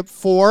championship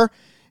 4,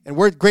 and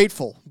we're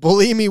grateful.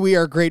 Believe me, we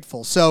are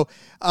grateful. So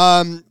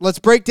let's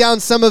break down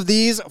some of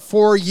these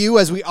for you,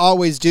 as we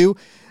always do.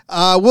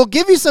 We'll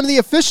give you some of the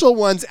official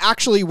ones,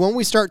 actually, when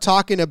we start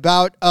talking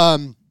about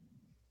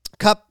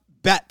Cup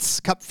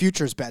bets, Cup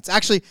futures bets.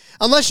 Actually,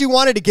 unless you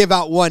wanted to give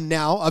out one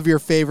now of your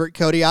favorite,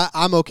 Cody,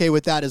 I'm okay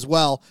with that as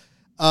well.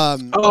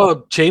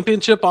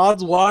 Championship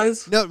odds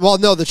wise? No,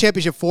 the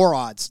championship 4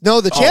 odds. No,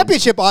 the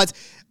championship odds.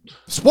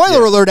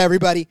 Spoiler alert,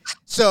 everybody.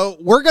 So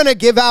we're going to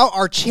give out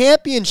our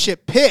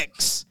championship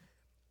picks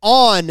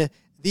on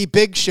the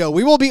big show.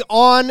 We will be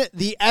on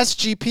the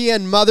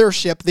SGPN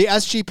mothership, the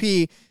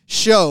SGP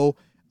show,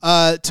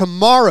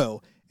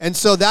 tomorrow. And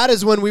so that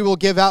is when we will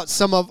give out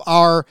some of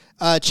our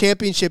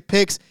championship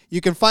picks. You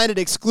can find it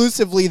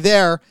exclusively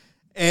there.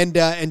 And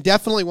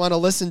definitely want to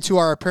listen to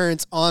our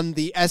appearance on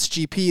the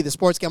SGP, the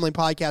Sports Gambling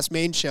Podcast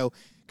main show,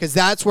 because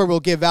that's where we'll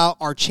give out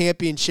our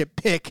championship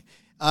pick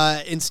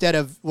instead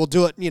of, we'll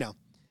do it,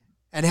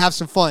 and have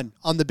some fun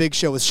on the big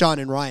show with Sean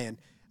and Ryan.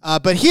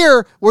 But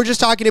here, we're just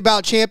talking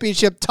about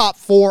championship top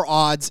 4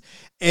 odds,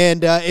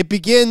 and it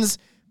begins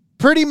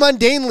pretty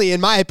mundanely,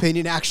 in my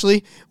opinion,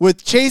 actually,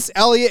 with Chase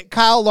Elliott,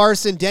 Kyle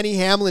Larson, Denny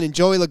Hamlin, and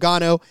Joey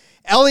Logano.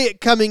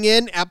 Elliott coming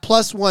in at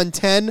plus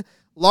 110,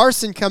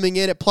 Larson coming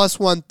in at plus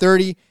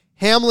 130,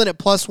 Hamlin at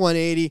plus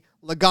 180,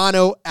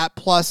 Logano at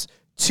plus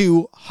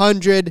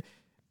 200.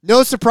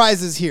 No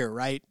surprises here,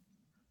 right?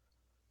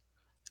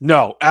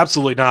 No,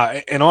 absolutely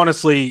not. And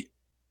honestly,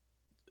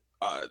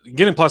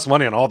 getting plus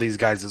money on all these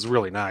guys is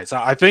really nice.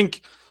 I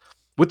think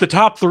with the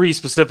top 3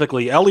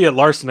 specifically, Elliott,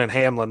 Larson, and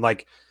Hamlin,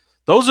 like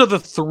those are the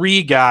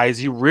 3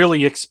 guys you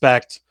really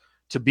expect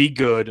to be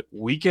good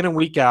week in and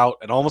week out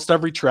at almost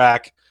every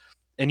track.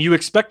 And you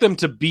expect them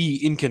to be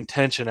in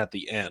contention at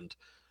the end.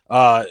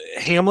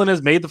 Hamlin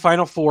has made the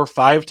Final 4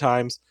 5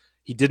 times.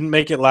 He didn't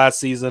make it last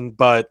season,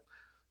 but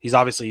he's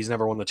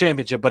never won the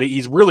championship, but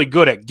he's really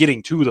good at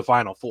getting to the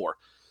Final 4.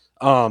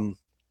 And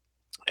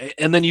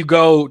then you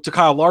go to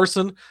Kyle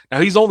Larson.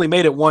 Now, he's only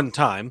made it 1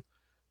 time,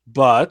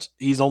 but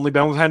he's only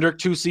been with Hendrick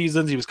 2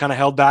 seasons. He was kind of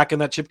held back in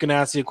that Chip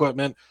Ganassi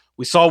equipment.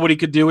 We saw what he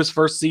could do his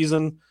first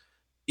season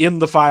in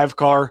the 5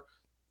 car.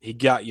 He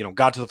got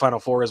to the Final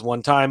 4 as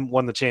 1 time,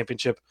 won the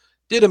championship.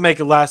 Didn't make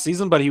it last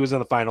season, but he was in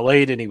the Final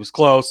 8 and he was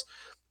close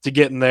to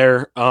getting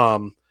there.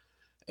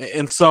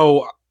 And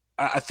so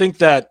I think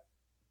that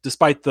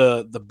despite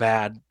the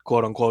bad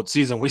quote unquote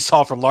season we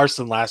saw from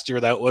Larson last year,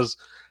 that was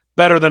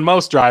better than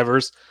most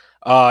drivers.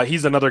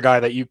 He's another guy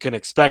that you can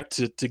expect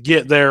to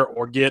get there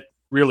or get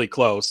really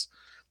close.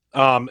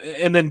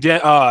 And then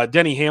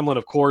Denny Hamlin,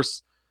 of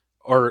course,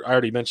 or I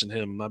already mentioned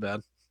him, my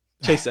bad.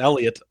 Chase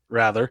Elliott,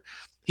 rather.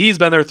 He's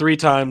been there 3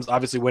 times,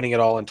 obviously winning it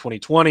all in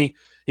 2020.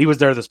 He was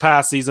there this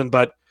past season,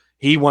 but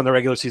he won the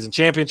regular season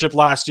championship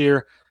last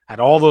year, had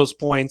all those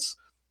points.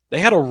 They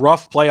had a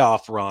rough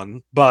playoff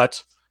run,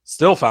 but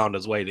still found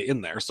his way to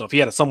in there. So if he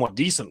had a somewhat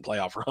decent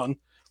playoff run,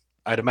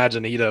 I'd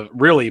imagine he'd have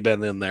really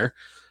been in there.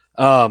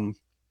 And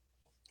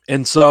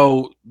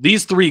so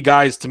these 3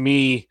 guys to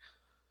me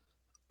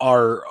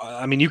are,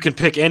 you can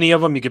pick any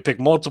of them. You can pick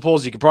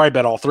multiples. You could probably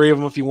bet all 3 of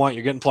them if you want.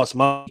 You're getting plus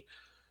money.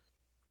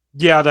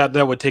 Yeah,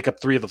 that would take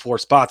up 3 of the 4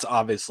 spots,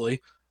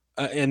 obviously.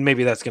 And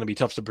maybe that's going to be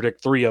tough to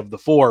predict 3 of the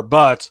 4,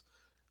 but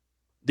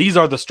these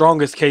are the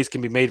strongest case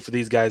can be made for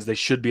these guys. They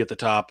should be at the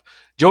top.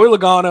 Joey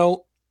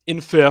Logano in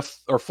 5th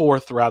or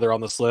 4th rather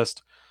on this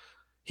list.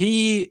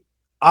 He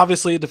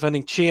obviously a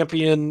defending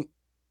champion,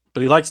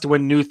 but he likes to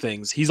win new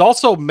things. He's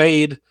also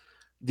made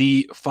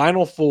the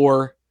Final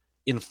Four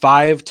in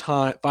 5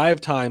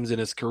 times in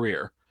his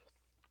career.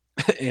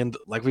 And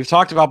like we've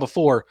talked about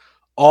before,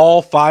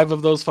 all 5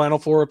 of those Final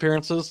Four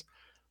appearances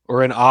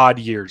were in odd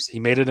years. He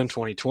made it in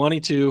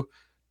 2022,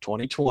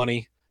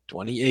 2020,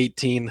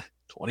 2018,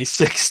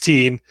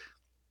 2016,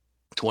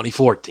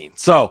 2014.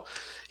 So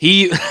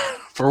he,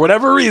 for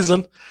whatever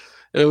reason,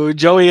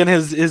 Joey and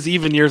his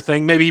even year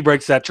thing, maybe he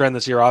breaks that trend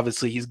this year.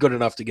 Obviously, he's good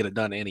enough to get it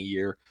done any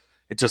year.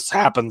 It just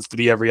happens to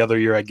be every other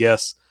year, I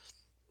guess.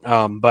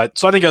 But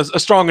so I think a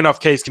strong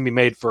enough case can be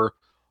made for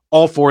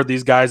all 4 of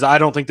these guys. I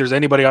don't think there's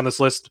anybody on this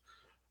list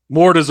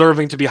more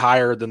deserving to be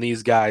higher than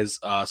these guys.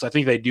 So I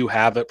think they do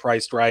have it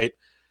priced right.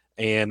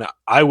 And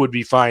I would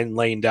be fine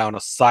laying down a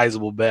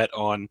sizable bet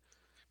on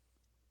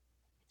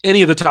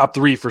any of the top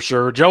 3 for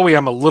sure. Joey,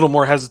 I'm a little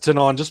more hesitant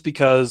on just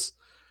because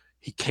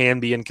he can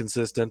be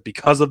inconsistent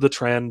because of the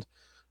trend.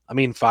 I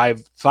mean,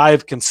 five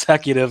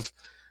consecutive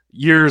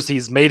years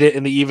he's made it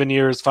in the even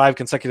years, 5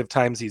 consecutive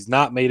times he's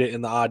not made it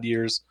in the odd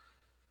years.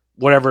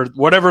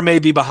 Whatever may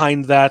be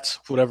behind that,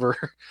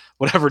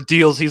 whatever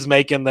deals he's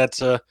making that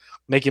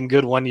make him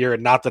good one year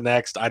and not the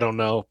next, I don't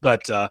know.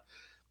 But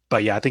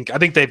yeah, I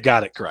think they've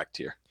got it correct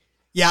here.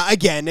 Yeah,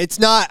 again, it's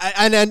not,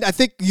 and I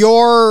think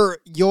your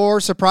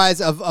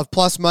surprise of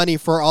plus money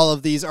for all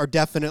of these are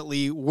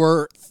definitely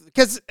worth,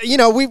 because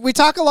we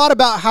talk a lot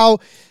about how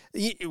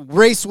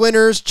race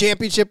winners,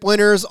 championship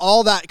winners,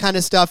 all that kind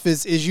of stuff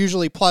is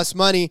usually plus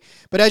money.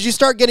 But as you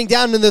start getting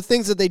down into the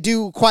things that they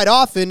do quite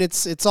often,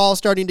 it's all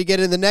starting to get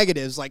in the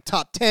negatives, like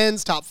top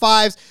 10s, top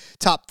 5s,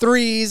 top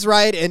 3s,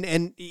 right?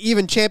 And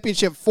even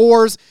championship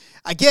 4s.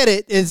 I get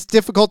it. It's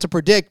difficult to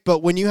predict, but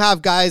when you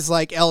have guys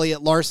like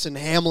Elliott, Larson,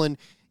 Hamlin,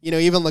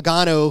 even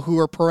Logano, who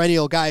are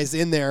perennial guys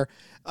in there,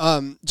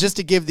 just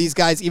to give these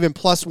guys even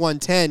plus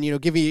 110,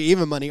 giving you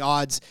even money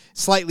odds,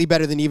 slightly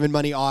better than even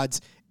money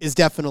odds, is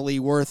definitely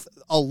worth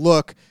a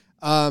look.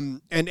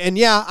 And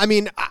yeah, I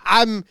mean,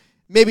 I'm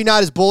maybe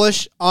not as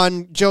bullish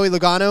on Joey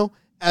Logano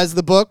as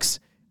the books,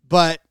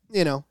 but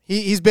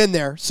he's been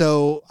there,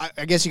 so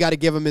I guess you got to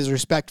give him his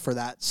respect for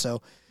that.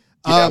 So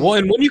yeah, well,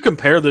 and when you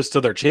compare this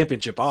to their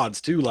championship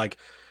odds too, like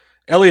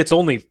Elliott's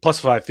only plus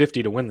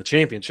 550 to win the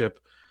championship.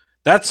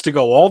 That's to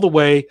go all the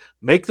way,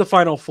 make the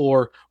Final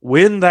Four,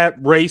 win that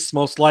race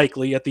most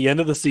likely at the end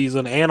of the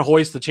season, and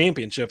hoist the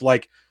championship.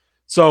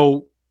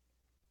 So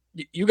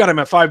you got him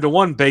at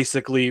 5-1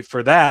 basically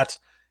for that.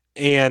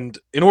 And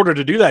in order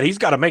to do that, he's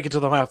got to make it to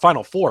the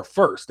Final Four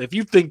first. If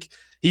you think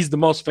he's the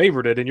most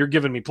favorited and you're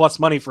giving me plus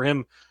money for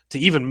him to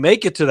even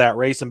make it to that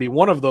race and be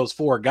one of those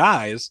 4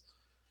 guys,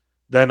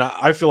 then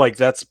I feel like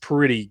that's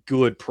pretty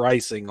good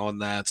pricing on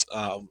that.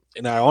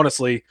 And I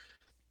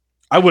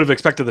would have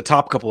expected the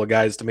top couple of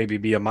guys to maybe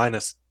be a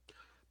minus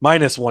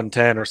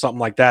 110 or something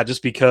like that,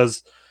 just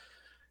because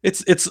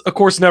it's of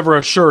course never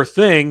a sure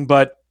thing,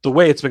 but the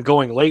way it's been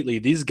going lately,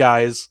 these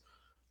guys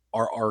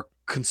are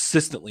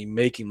consistently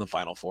making the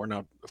Final Four.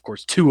 Now, of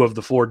course, 2 of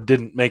the 4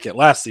 didn't make it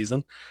last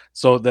season,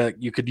 so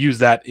that you could use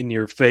that in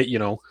your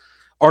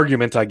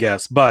argument, I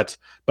guess. But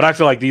I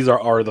feel like these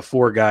are the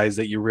 4 guys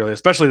that you really,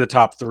 especially the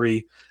top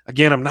 3.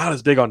 Again, I'm not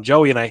as big on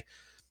Joey, and I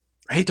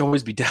hate to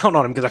always be down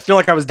on him because I feel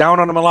like I was down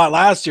on him a lot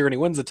last year and he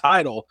wins the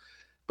title,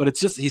 but it's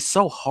just, he's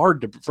so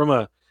hard to, from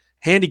a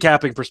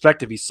handicapping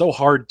perspective, he's so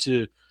hard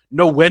to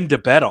know when to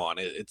bet on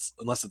it. It's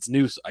unless it's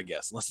new, I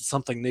guess, unless it's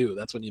something new,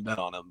 that's when you bet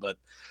on him. But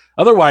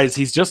otherwise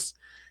he's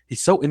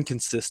so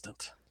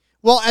inconsistent.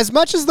 Well, as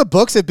much as the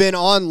books have been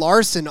on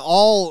Larson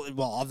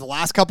the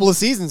last couple of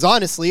seasons,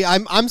 honestly,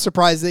 I'm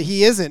surprised that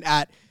he isn't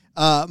at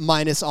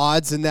minus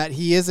odds and that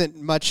he isn't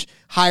much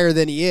higher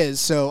than he is.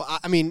 So,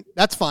 I mean,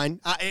 that's fine.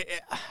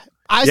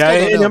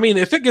 I mean,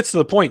 if it gets to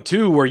the point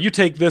too where you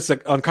take this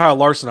on Kyle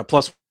Larson at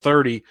plus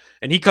 30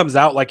 and he comes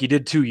out like he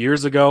did 2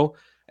 years ago,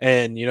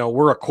 and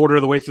we're a quarter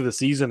of the way through the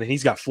season and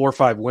he's got 4 or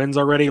 5 wins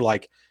already,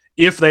 like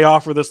if they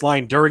offer this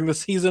line during the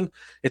season,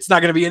 it's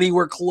not going to be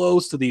anywhere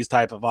close to these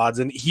type of odds.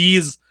 And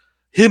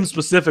him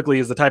specifically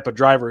is the type of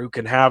driver who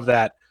can have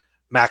that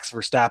Max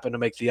Verstappen, to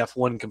make the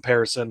F1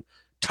 comparison,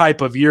 type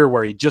of year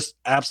where he just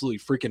absolutely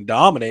freaking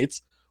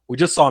dominates. We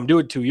just saw him do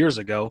it 2 years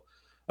ago.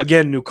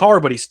 Again, new car,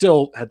 but he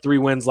still had 3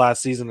 wins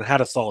last season and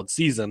had a solid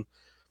season.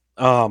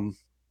 And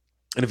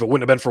if it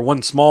wouldn't have been for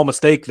one small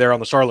mistake there on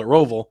the Charlotte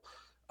Roval,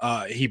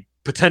 he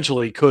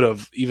potentially could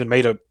have even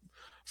made a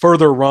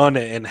further run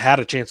and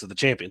had a chance at the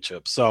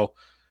championship. So,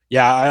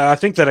 yeah, I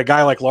think that a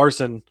guy like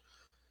Larson,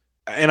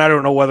 and I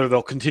don't know whether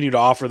they'll continue to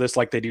offer this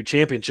like they do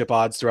championship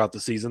odds throughout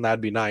the season.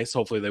 That'd be nice.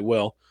 Hopefully they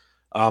will.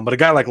 But a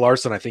guy like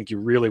Larson, I think you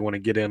really want to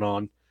get in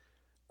on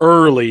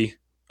early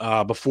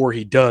before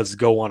he does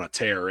go on a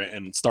tear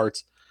and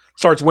starts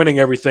winning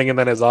everything, and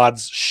then his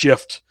odds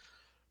shift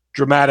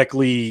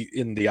dramatically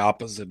in the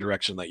opposite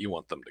direction that you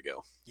want them to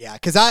go. Yeah,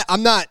 because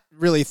I'm not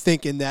really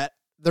thinking that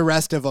the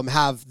rest of them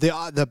have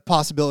the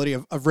possibility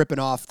of ripping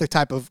off the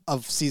type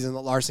of season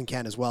that Larson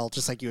can as well,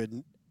 just like you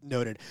had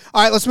noted.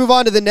 All right, let's move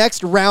on to the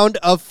next round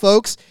of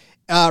folks.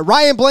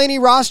 Ryan Blaney,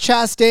 Ross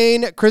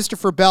Chastain,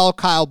 Christopher Bell,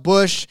 Kyle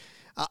Busch.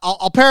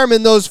 I'll pair them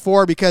in those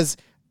four because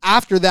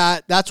after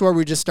that, that's where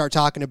we just start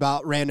talking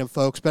about random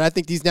folks. But I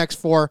think these next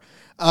four,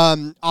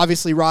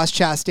 obviously Ross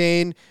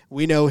Chastain,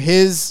 we know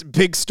his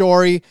big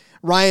story.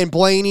 Ryan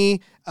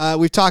Blaney,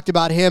 we've talked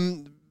about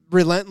him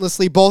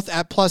relentlessly, both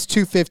at plus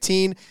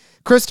 215.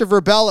 Christopher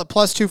Bell at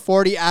plus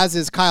 240, as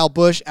is Kyle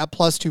Busch at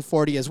plus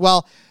 240 as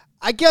well.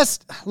 I guess,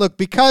 look,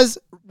 because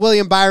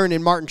William Byron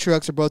and Martin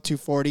Truex are both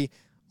 240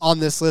 on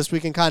this list,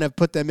 we can kind of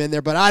put them in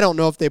there, but I don't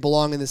know if they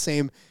belong in the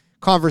same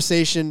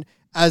conversation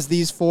as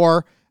these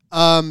four.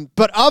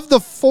 But of the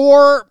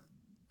four,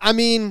 I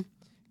mean,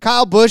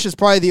 Kyle Busch is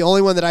probably the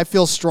only one that I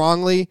feel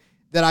strongly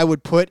that I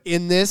would put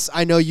in this.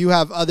 I know you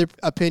have other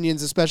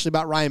opinions, especially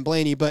about Ryan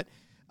Blaney, but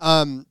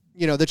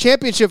the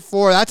championship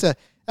four,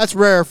 that's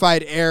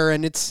rarefied air,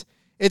 and it's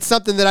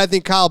something that I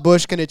think Kyle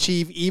Busch can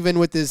achieve even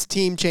with his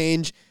team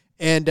change.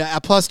 And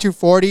at plus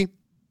 240,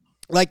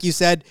 like you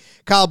said,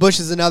 Kyle Busch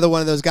is another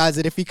one of those guys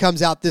that if he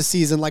comes out this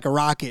season like a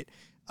rocket,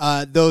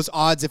 those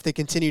odds, if they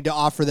continue to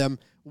offer them,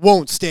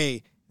 won't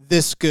stay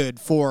this good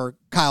for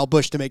Kyle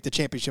Busch to make the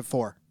championship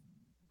four.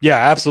 Yeah,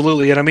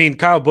 absolutely. And I mean,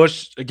 Kyle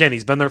Busch, again,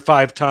 he's been there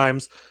 5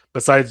 times.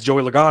 Besides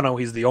Joey Logano,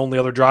 he's the only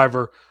other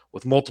driver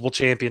with multiple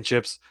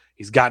championships.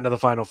 He's gotten to the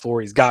Final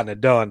Four. He's gotten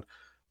it done.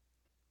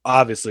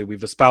 Obviously,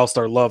 we've espoused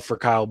our love for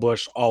Kyle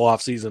Busch all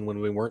offseason when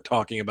we weren't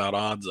talking about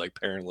odds, like,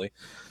 apparently.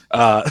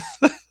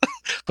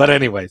 But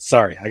anyway,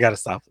 sorry, I got to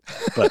stop.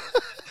 But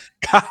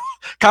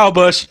Kyle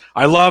Busch,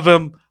 I love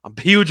him. I'm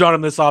huge on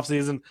him this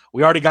offseason.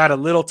 We already got a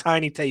little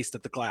tiny taste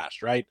at the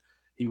Clash, right?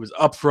 He was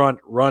up front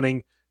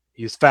running.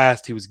 He was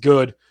fast. He was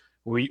good.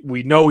 We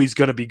know he's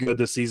going to be good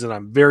this season.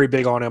 I'm very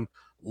big on him.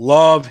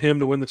 Love him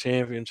to win the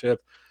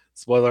championship.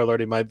 Spoiler alert,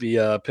 he might be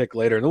a pick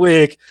later in the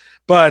week.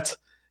 But,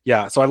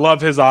 yeah, so I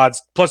love his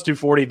odds. Plus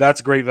 240,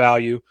 that's great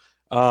value.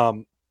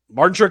 Martin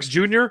Truex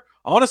Jr.,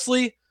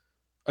 honestly,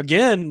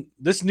 again,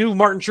 this new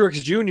Martin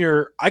Truex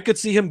Jr., I could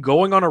see him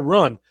going on a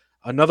run.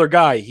 Another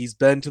guy, he's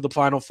been to the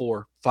Final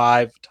Four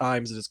 5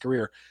 times in his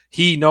career.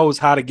 He knows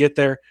how to get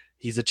there.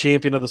 He's a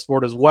champion of the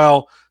sport as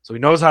well. So he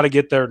knows how to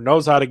get there,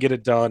 knows how to get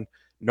it done,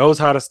 knows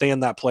how to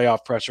stand that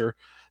playoff pressure.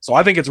 So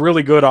I think it's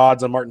really good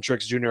odds on Martin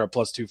Truex Jr. at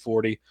plus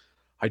 240.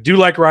 I do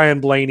like Ryan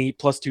Blaney,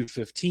 plus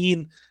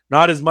 215.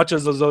 Not as much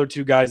as those other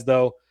two guys,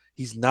 though.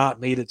 He's not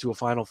made it to a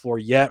Final Four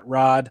yet,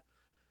 Rod.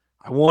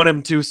 I want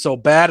him to so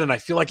bad, and I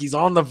feel like he's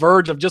on the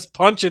verge of just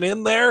punching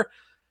in there.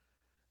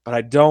 But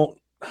I don't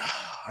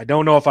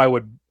know if I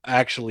would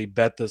actually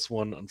bet this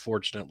one,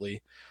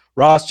 unfortunately.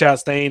 Ross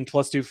Chastain,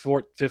 plus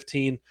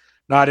 215.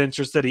 Not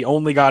interested. He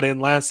only got in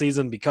last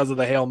season because of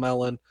the Hail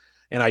Melon.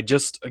 And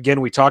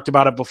again, we talked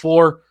about it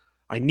before.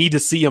 I need to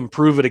see him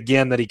prove it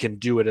again that he can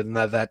do it and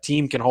that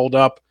team can hold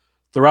up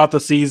throughout the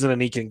season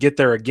and he can get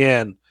there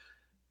again.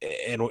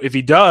 And if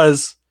he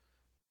does,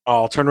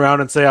 I'll turn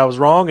around and say I was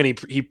wrong, and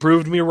he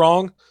proved me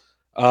wrong.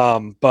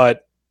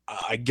 But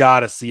I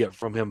got to see it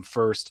from him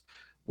first.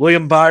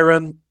 William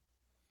Byron,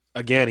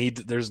 again,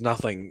 there's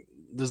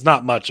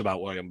not much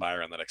about William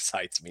Byron that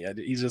excites me.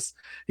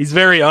 He's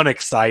very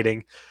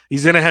unexciting.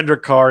 He's in a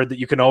Hendrick card that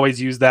you can always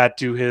use that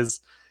to his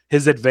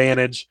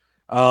advantage.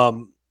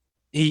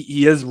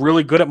 He is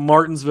really good at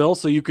Martinsville,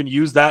 so you can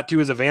use that to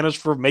his advantage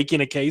for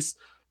making a case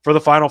for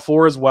the Final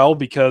Four as well,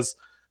 because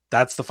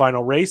that's the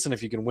final race. And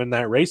if you can win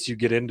that race, you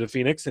get into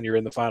Phoenix and you're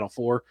in the Final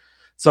Four.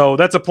 So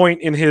that's a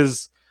point in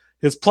his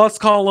plus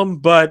column,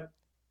 but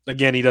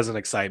again, he doesn't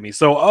excite me.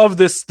 So of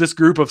this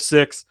group of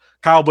 6,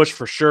 Kyle Busch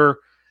for sure.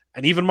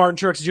 And even Martin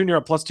Truex Jr.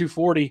 at plus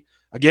 240.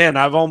 Again,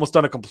 I've almost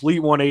done a complete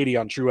 180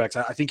 on Truex.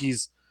 I think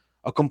he's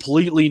a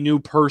completely new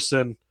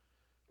person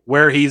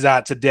where he's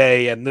at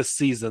today and this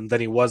season than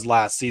he was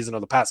last season or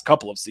the past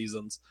couple of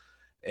seasons.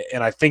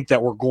 And I think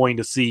that we're going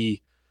to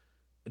see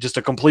just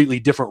a completely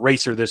different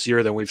racer this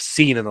year than we've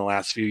seen in the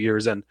last few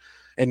years. And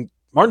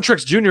Martin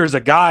Truex Jr. is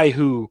a guy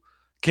who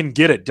can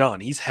get it done.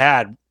 He's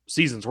had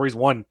seasons where he's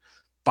won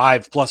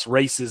 5+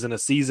 races in a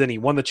season. He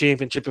won the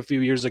championship a few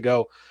years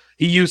ago.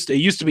 It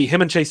used to be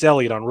him and Chase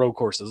Elliott on road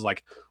courses.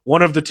 Like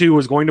one of the two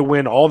was going to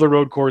win all the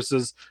road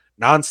courses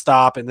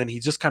nonstop, and then he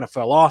just kind of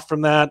fell off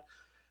from that.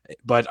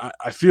 But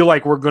I feel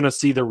like we're going to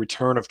see the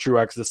return of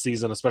Truex this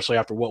season, especially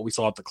after what we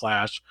saw at the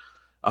Clash.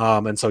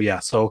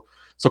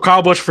 So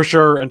Kyle Busch for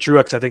sure, and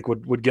Truex I think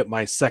would get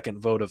my second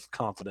vote of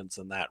confidence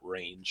in that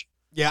range.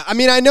 Yeah, I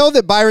mean, I know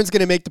that Byron's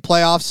going to make the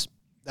playoffs.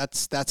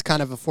 That's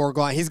kind of a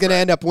foregone. He's going to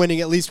end up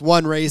winning at least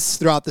one race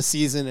throughout the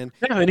season, and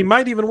he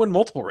might even win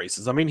multiple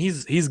races. I mean,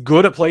 he's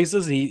good at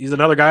places. He's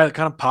another guy that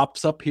kind of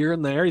pops up here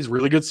and there. He's a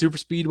really good super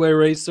speedway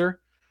racer.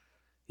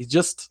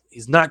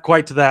 He's not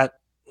quite to that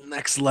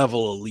next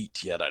level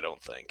elite yet, I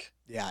don't think.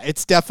 Yeah,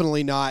 it's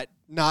definitely not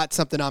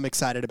something I'm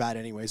excited about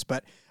anyways.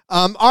 But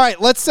all right,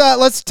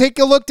 let's take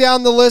a look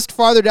down the list,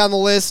 farther down the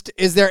list.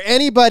 Is there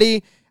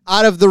anybody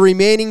out of the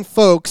remaining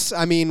folks,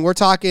 I mean, we're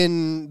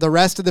talking the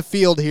rest of the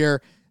field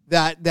here,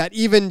 that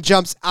even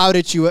jumps out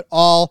at you at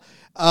all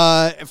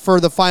for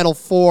the Final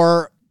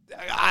Four.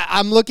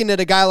 I'm looking at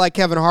a guy like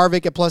Kevin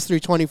Harvick at plus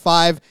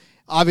 325.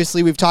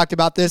 Obviously, we've talked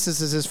about this.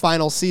 This is his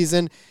final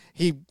season.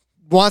 He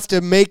wants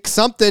to make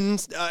something,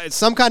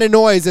 some kind of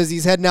noise as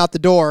he's heading out the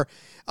door.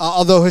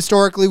 Although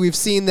historically, we've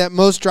seen that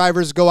most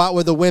drivers go out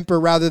with a whimper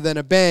rather than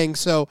a bang.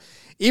 So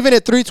even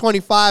at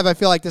 325, I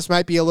feel like this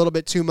might be a little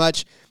bit too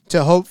much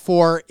to hope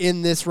for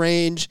in this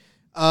range.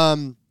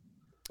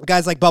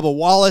 Guys like Bubba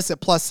Wallace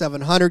at plus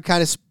 700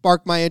 kind of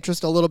sparked my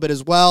interest a little bit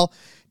as well.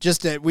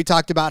 Just that we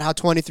talked about how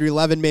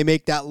 2311 may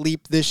make that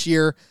leap this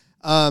year,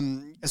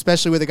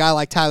 especially with a guy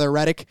like Tyler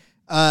Reddick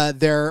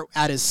there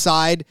at his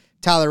side.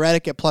 Tyler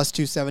Reddick at plus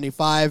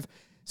 275.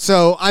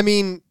 So, I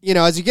mean,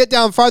 as you get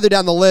down farther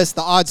down the list,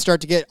 the odds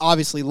start to get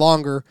obviously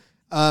longer.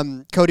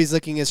 Cody's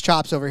licking his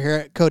chops over here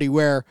at Cody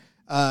Ware,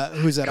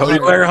 who's at Cody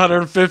Ware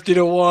 150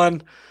 to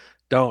 1.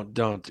 Don't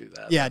do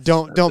that. Yeah,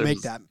 don't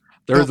make that.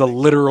 There's a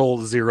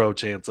literal 0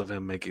 chance of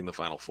him making the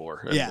Final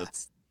Four. Yeah.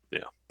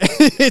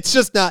 It's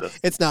just not.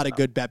 It's not a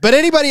good bet. But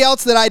anybody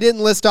else that I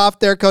didn't list off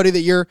there, Cody,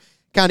 that you're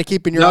kind of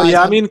keeping your eyes on?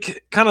 Yeah, I mean,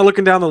 kind of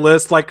looking down the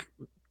list, like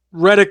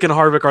Reddick and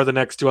Harvick are the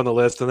next two on the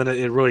list, and then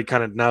it really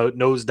kind of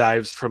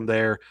nosedives from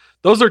there.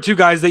 Those are two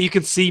guys that you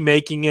can see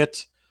making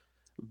it,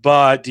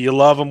 but do you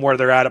love them where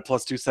they're at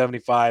plus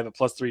 275, at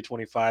plus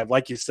 325?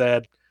 Like you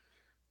said,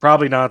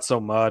 probably not so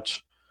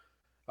much.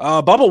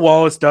 Bubba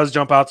Wallace does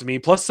jump out to me,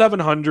 plus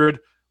 700.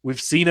 We've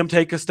seen him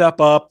take a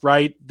step up,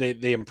 right?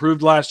 They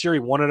improved last year. He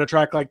won at a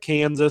track like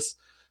Kansas.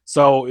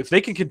 So if they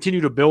can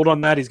continue to build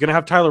on that, he's going to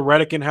have Tyler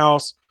Reddick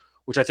in-house,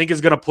 which I think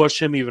is going to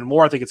push him even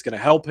more. I think it's going to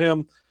help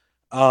him.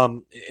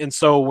 And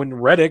so when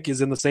Reddick is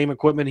in the same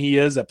equipment he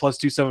is at plus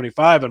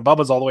 275 and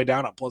Bubba's all the way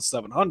down at plus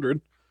 700,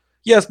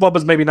 yes,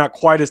 Bubba's maybe not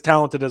quite as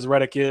talented as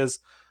Reddick is,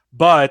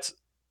 but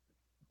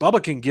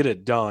Bubba can get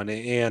it done.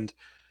 And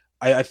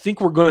I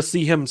think we're going to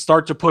see him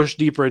start to push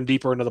deeper and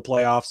deeper into the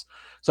playoffs.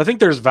 So I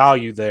think there's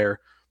value there.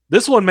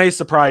 This one may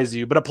surprise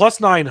you, but at plus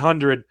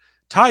 900,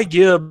 Ty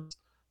Gibbs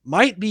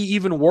might be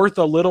even worth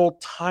a little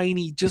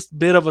tiny, just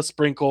bit of a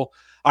sprinkle.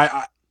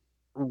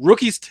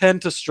 Rookies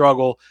tend to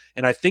struggle,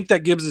 and I think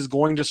that Gibbs is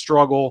going to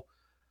struggle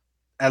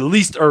at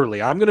least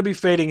early. I'm going to be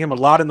fading him a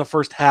lot in the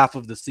first half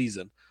of the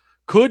season.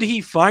 Could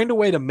he find a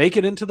way to make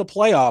it into the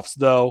playoffs,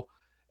 though,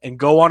 and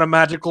go on a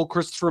magical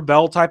Christopher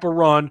Bell type of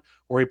run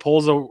where he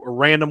pulls a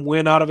random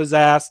win out of his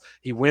ass,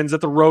 he wins at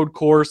the road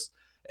course,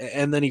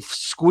 and then he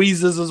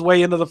squeezes his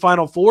way into the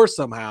Final Four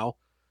somehow?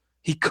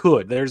 He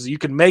could. You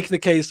can make the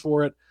case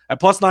for it. At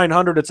plus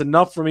 900, it's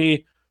enough for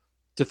me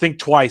to think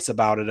twice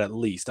about it at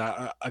least.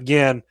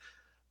 Again,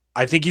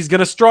 I think he's going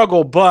to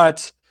struggle,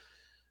 but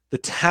the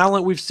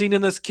talent we've seen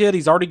in this kid,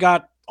 he's already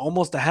got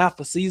almost a half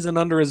a season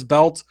under his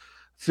belt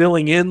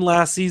filling in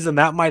last season.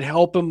 That might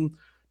help him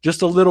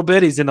just a little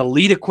bit. He's in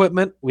elite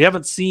equipment. We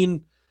haven't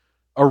seen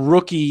a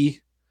rookie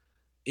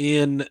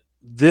in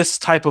this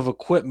type of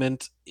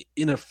equipment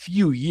in a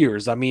few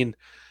years. I mean,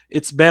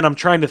 I'm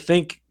trying to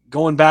think,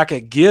 going back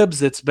at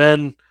Gibbs, it's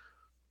been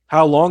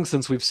how long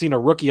since we've seen a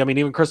rookie? I mean,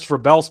 even Christopher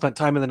Bell spent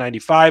time in the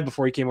 95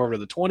 before he came over to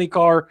the 20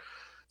 car.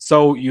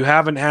 So you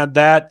haven't had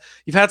that.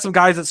 You've had some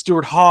guys at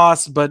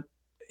Stewart-Haas, but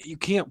you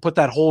can't put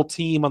that whole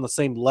team on the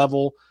same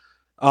level.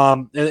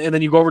 And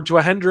then you go over to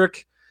a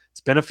Hendrick.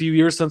 It's been a few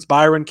years since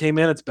Byron came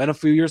in. It's been a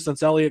few years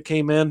since Elliott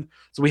came in.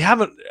 So we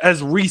haven't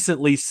as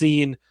recently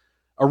seen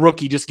a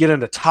rookie just get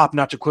into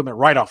top-notch equipment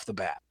right off the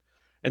bat.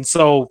 And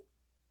so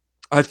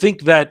I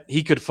think that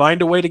he could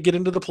find a way to get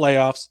into the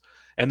playoffs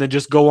and then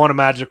just go on a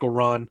magical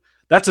run.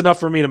 That's enough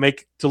for me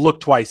to look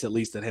twice at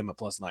least at him at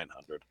plus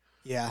 900.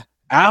 Yeah.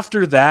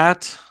 After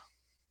that,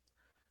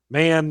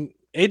 man,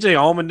 AJ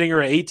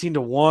Allmendinger at 18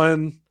 to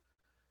 1.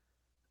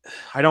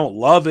 I don't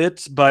love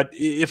it, but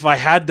if I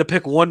had to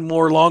pick one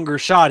more longer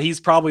shot, he's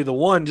probably the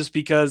one, just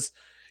because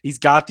he's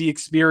got the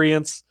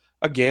experience.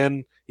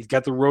 Again, he's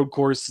got the road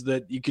course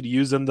that you could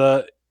use in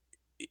the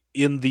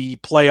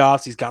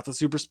playoffs. He's got the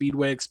super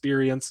speedway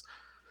experience.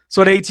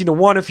 So at 18 to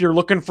 1, if you're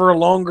looking for a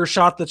longer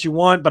shot that you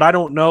want, but I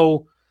don't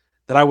know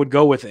that I would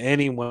go with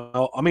anyone.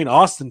 I mean,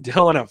 Austin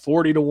Dillon at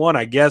 40 to 1,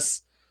 I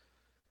guess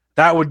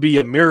that would be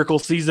a miracle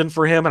season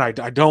for him. And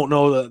I don't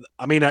know that.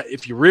 I mean,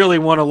 if you really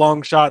want a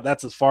long shot,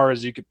 that's as far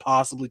as you could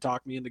possibly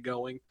talk me into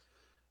going.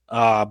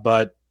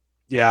 But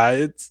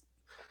yeah,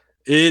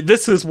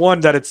 this is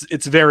one that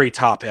it's very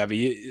top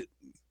heavy.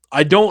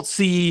 I don't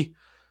see,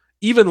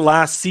 even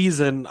last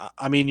season,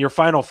 I mean, your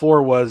Final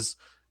Four was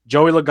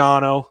Joey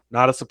Logano,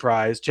 not a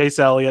surprise. Chase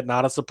Elliott,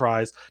 not a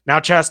surprise. Now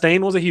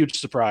Chastain was a huge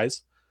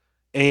surprise.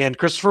 And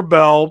Christopher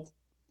Bell,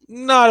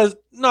 not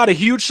a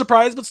huge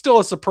surprise, but still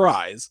a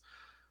surprise.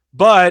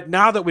 But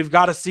now that we've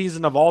got a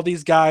season of all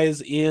these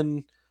guys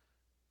in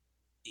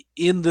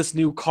this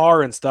new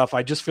car and stuff,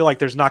 I just feel like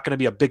there's not going to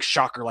be a big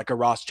shocker like a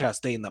Ross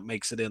Chastain that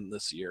makes it in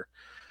this year.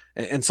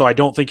 And so I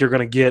don't think you're going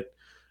to get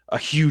a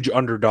huge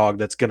underdog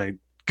that's going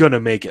to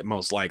make it,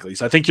 most likely.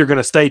 So I think you're going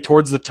to stay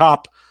towards the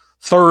top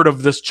third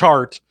of this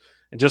chart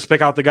and just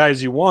pick out the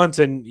guys you want.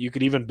 And you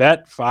could even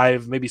bet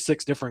 5, maybe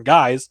 6 different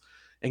guys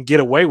and get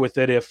away with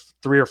it if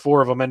 3 or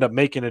 4 of them end up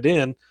making it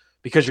in.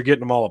 because you're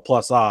getting them all at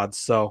plus odds.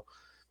 So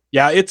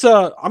yeah,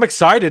 I'm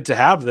excited to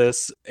have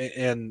this,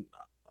 and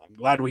I'm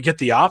glad we get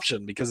the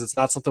option because it's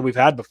not something we've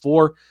had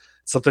before.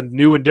 It's something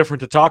new and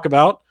different to talk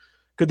about.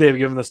 Could they have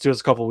given this to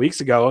us a couple of weeks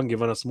ago and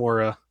given us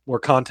more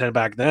content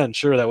back then?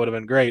 Sure, that would have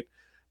been great.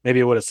 Maybe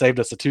it would have saved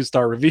us a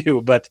 2-star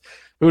review, but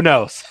who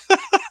knows?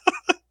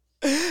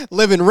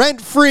 Living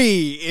rent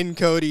free in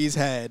Cody's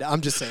head.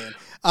 I'm just saying.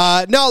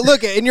 No,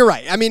 look, and you're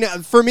right. I mean,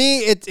 for me,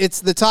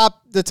 it's the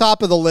top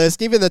of the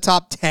list. Even the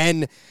top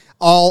 10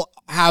 all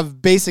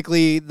have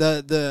basically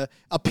the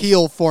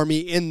appeal for me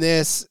in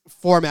this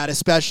format,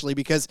 especially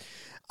because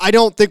I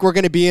don't think we're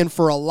going to be in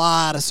for a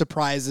lot of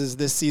surprises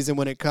this season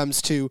when it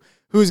comes to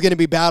who's going to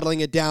be battling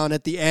it down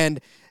at the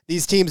end.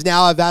 These teams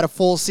now have had a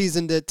full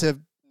season to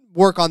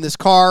work on this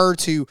car,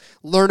 to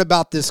learn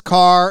about this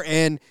car,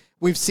 and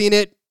we've seen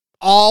it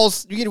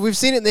we've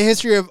seen it in the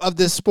history of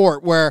this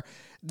sport where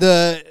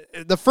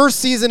the first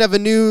season of a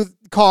new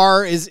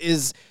car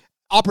is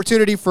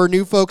opportunity for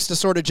new folks to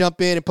sort of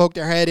jump in and poke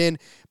their head in.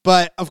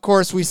 But of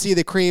course, we see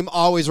the cream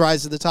always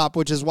rise to the top,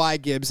 which is why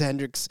Gibbs,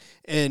 Hendricks,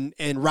 and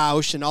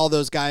Roush and all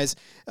those guys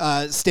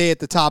stay at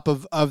the top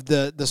of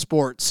the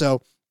sport.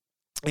 So,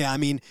 yeah, I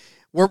mean,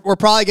 we're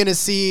probably going to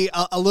see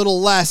a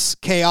little less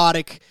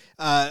chaotic,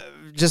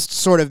 just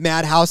sort of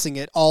madhousing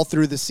it all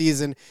through the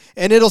season,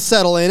 and it'll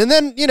settle in. And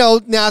then,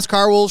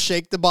 NASCAR will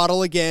shake the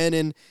bottle again,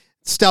 and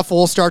stuff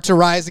will start to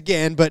rise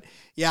again. But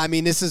yeah, I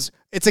mean, it's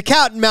a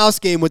cat and mouse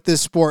game with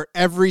this sport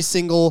every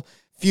single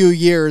few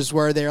years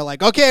where they're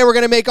like, okay, we're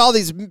going to make all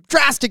these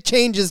drastic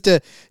changes to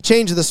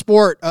change the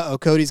sport. Uh-oh,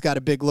 Cody's got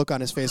a big look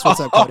on his face. What's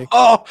up, Cody?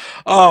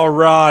 Oh,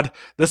 Rod,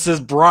 this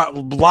is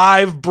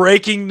live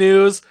breaking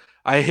news.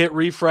 I hit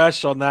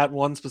refresh on that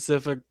one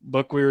specific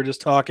book we were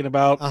just talking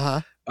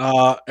about.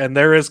 And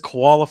there is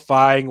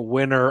qualifying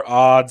winner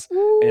odds.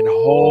 Ooh. And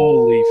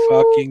holy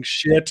fucking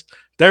shit,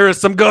 there is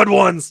some good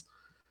ones.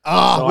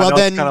 So well,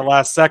 then kind of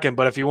last second,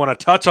 but if you want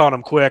to touch on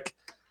them quick,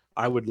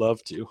 I would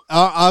love to.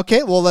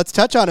 Okay, well, let's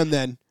touch on them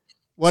then.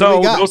 What do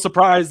we got? No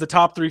surprise, the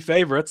top 3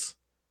 favorites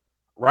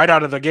right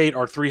out of the gate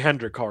are 3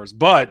 Hendrick cars,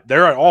 but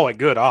they're all at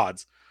good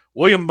odds.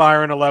 William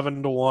Byron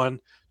 11-1,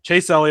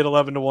 Chase Elliott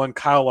 11-1,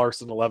 Kyle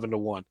Larson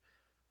 11-1.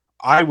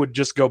 I would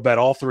just go bet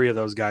all 3 of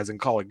those guys and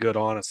call it good,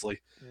 honestly.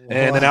 What?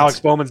 And then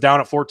Alex Bowman's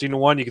down at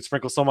 14-1. You could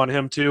sprinkle some on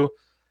him too.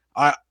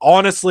 I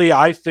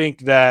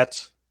think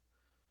that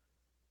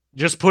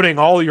just putting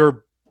all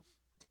your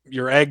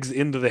eggs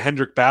into the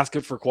Hendrick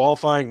basket for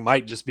qualifying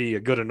might just be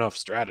a good enough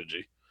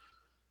strategy.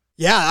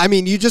 Yeah, I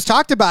mean, you just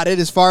talked about it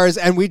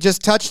and we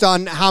just touched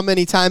on how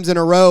many times in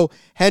a row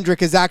Hendrick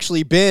has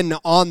actually been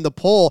on the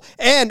pole.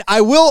 And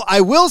I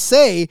will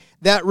say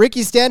that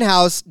Ricky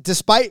Stenhouse,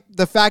 despite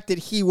the fact that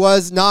he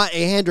was not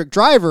a Hendrick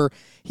driver,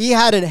 he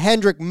had a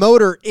Hendrick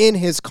motor in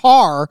his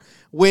car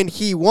when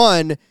he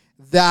won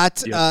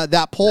that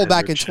pole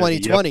back in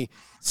 2020. Yep.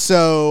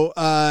 So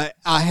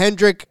a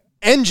Hendrick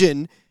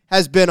engine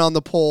has been on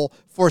the pole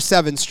for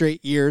 7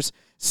 straight years.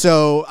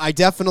 So I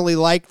definitely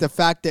like the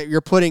fact that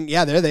you're putting,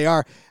 there they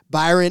are,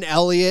 Byron,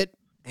 Elliott.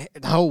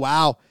 Oh,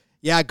 wow.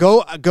 Yeah,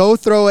 go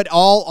throw it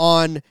all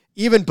on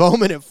even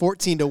Bowman at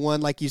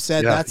 14-1, like you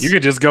said. Yeah, you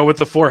could just go with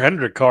the 4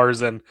 Hendrick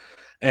cars and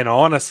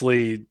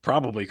honestly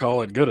probably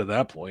call it good at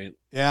that point.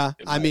 Yeah,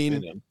 I mean,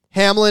 opinion.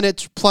 Hamlin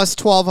at plus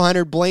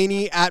 1,200,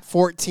 Blaney at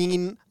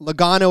 14,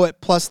 Logano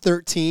at plus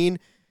 13,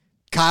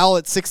 Kyle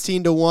at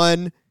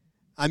 16-1.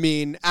 I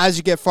mean, as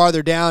you get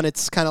farther down,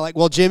 it's kind of like,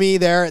 well, Jimmy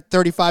there at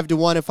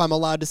 35-1, if I'm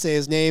allowed to say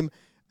his name.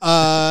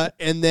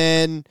 And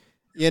then,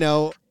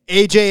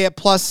 AJ at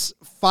plus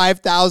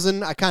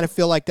 5,000. I kind of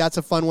feel like that's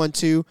a fun one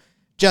too.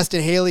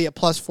 Justin Haley at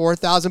plus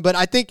 4,000. But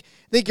I think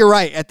you're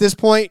right. At this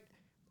point,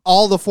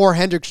 all the 4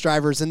 Hendricks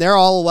drivers, and they're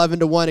all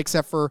 11-1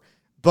 except for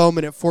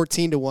Bowman at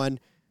 14-1.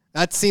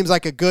 That seems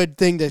like a good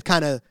thing to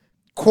kind of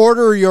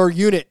quarter your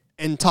unit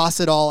and toss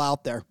it all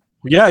out there.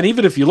 Yeah, and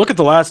even if you look at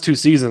the last 2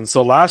 seasons,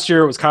 so last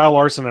year it was Kyle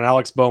Larson and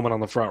Alex Bowman on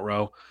the front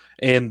row,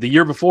 and the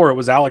year before it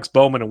was Alex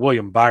Bowman and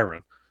William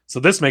Byron. So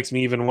this makes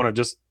me even want to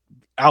just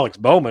Alex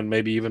Bowman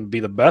maybe even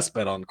be the best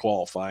bet on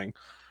qualifying.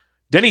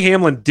 Denny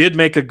Hamlin did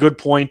make a good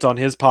point on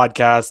his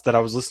podcast that I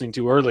was listening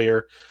to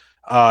earlier.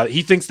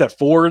 He thinks that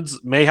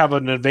Fords may have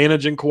an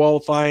advantage in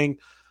qualifying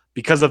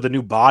because of the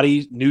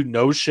new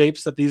nose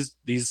shapes that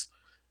these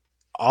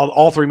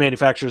all 3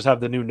 manufacturers have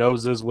the new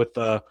noses with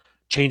the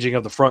changing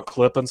of the front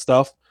clip and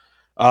stuff.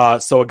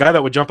 So a guy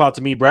that would jump out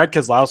to me, Brad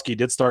Keselowski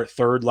did start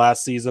 3rd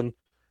last season,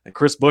 and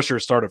Chris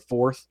Buescher started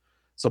 4th.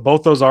 So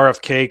both those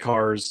RFK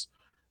cars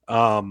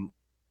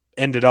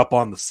ended up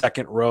on the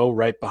 2nd row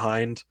right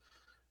behind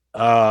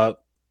the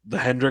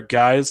Hendrick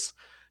guys.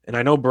 And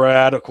I know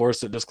Brad, of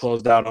course, it just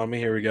closed out on me.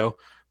 Here we go.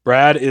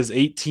 Brad is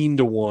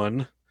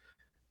 18-1,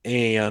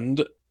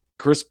 and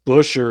Chris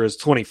Buescher is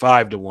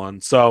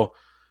 25-1. So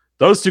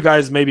those 2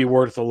 guys may be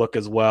worth a look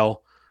as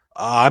well.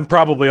 I'm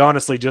probably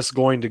honestly just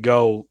going to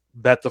go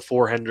bet the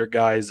 4 Hendrick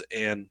guys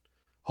and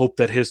hope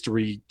that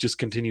history just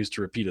continues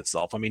to repeat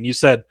itself. I mean, you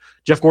said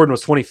Jeff Gordon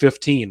was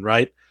 2015,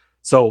 right?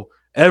 So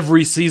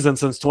every season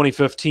since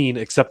 2015,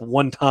 except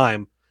one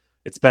time,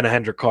 it's been a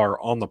Hendrick car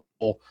on the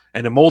pole.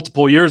 And in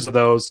multiple years of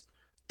those,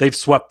 they've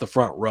swept the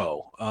front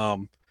row.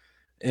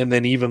 And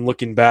then even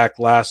looking back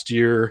last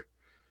year,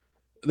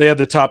 they had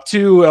the top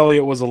two.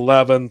 Elliott was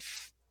 11th.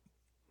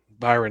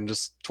 Byron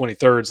just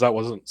 23rd. So that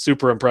wasn't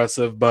super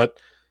impressive. But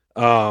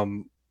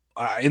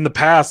in the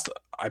past,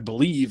 I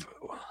believe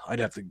I'd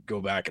have to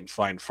go back and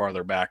find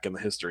farther back in the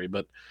history.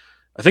 But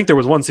I think there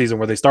was one season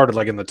where they started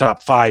like in the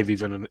top 5,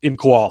 even in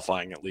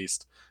qualifying at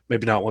least.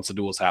 Maybe not once the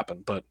duels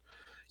happened. But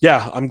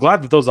yeah, I'm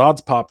glad that those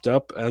odds popped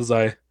up as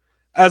I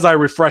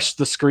refreshed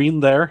the screen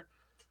there.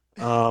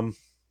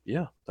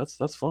 Yeah,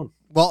 that's fun.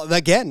 Well,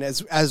 again,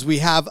 as we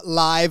have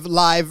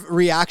live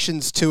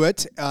reactions to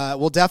it,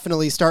 we'll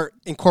definitely start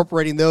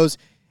incorporating those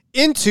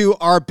into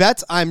our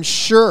bets, I'm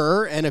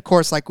sure. And of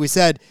course, like we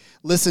said,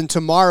 listen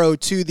tomorrow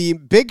to the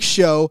big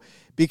show,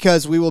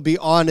 because we will be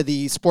on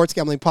the Sports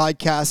Gambling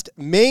Podcast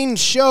main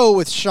show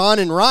with Sean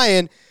and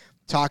Ryan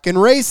talking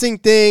racing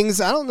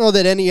things. I don't know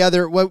that any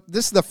other,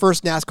 this is the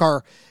first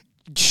NASCAR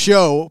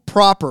show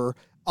proper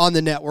on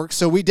the network.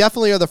 So we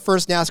definitely are the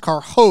first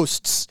NASCAR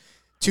hosts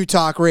to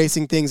talk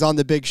racing things on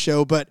the big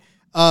show, but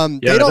they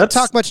don't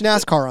talk much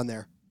NASCAR on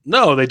there.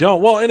 No, they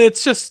don't. Well, and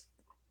it's just,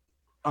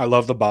 I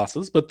love the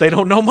bosses, but they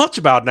don't know much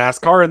about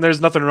NASCAR, and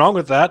there's nothing wrong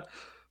with that.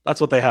 That's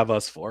what they have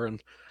us for,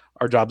 and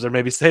our jobs are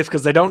maybe safe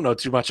because they don't know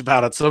too much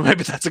about it, so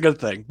maybe that's a good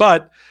thing.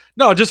 But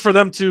no, just for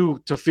them to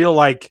feel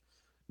like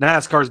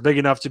NASCAR is big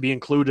enough to be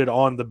included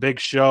on the big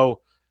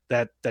show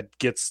that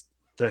gets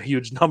the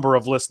huge number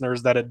of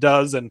listeners that it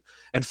does and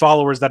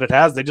followers that it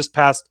has. They just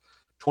passed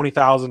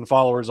 20,000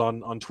 followers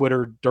on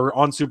Twitter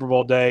on Super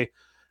Bowl day,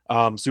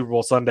 Super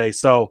Bowl Sunday.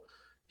 So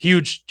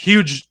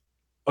huge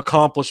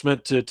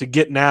accomplishment to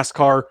get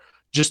NASCAR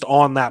just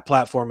on that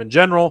platform in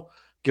general.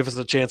 Give us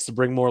a chance to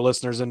bring more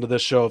listeners into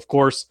this show, of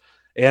course,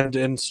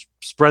 and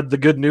spread the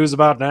good news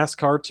about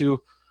NASCAR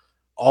to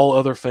all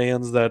other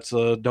fans that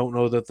don't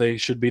know that they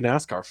should be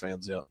NASCAR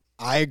fans yet.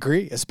 I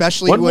agree,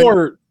 especially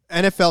when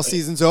NFL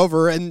season's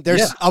over and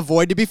there's a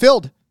void to be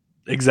filled.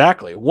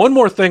 Exactly. One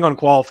more thing on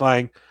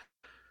qualifying.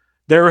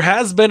 There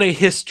has been a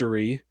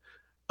history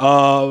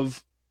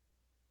of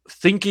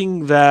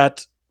thinking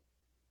that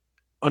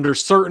under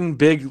certain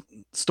big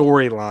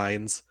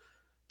storylines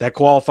that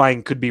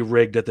qualifying could be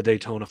rigged at the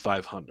Daytona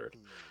 500.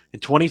 In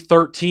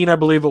 2013, I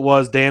believe it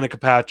was,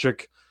 Danica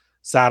Patrick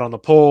sat on the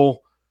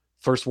pole,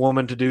 first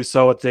woman to do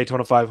so at the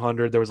Daytona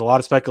 500. There was a lot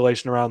of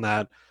speculation around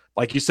that.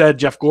 Like you said,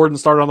 Jeff Gordon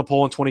started on the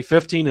pole in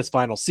 2015, his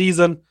final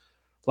season.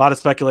 A lot of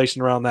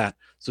speculation around that.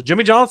 So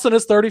Jimmy Johnson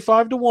is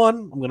 35-1.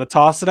 I'm going to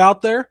toss it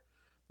out there.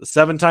 The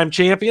 7-time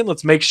champion.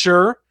 Let's make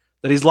sure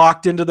that he's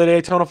locked into the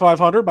Daytona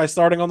 500 by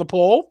starting on the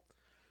pole.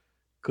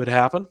 Could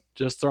happen.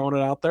 Just throwing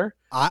it out there.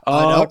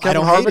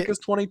 Kevin Harvick is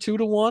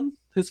 22-1.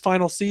 His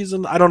final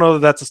season. I don't know that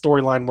that's a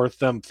storyline worth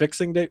them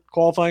fixing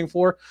qualifying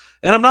for.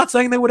 And I'm not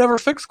saying they would ever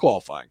fix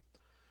qualifying.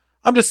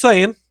 I'm just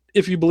saying,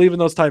 if you believe in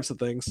those types of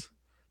things,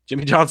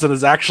 Jimmy Johnson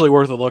is actually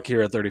worth a look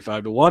here at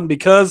 35-1,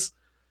 because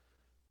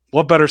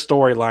what better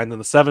storyline than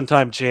the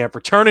 7-time champ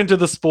returning to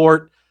the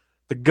sport,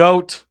 the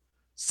GOAT,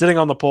 sitting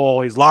on the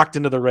pole. He's locked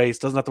into the race.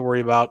 Doesn't have to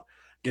worry about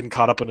getting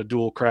caught up in a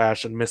dual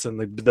crash and missing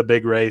the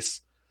big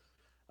race.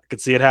 I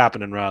could see it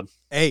happening, Rod.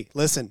 Hey,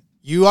 listen,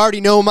 you already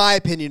know my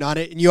opinion on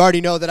it, and you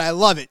already know that I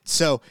love it.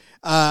 So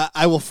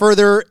I will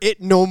further it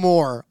no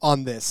more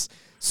on this.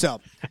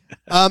 So,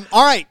 all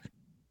right.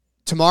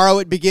 Tomorrow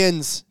it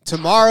begins.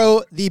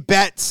 Tomorrow the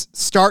bets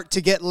start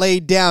to get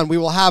laid down. We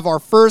will have our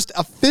first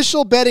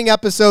official betting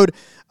episode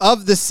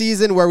of the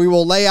season where we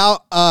will lay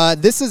out.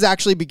 This is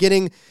actually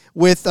beginning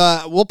with,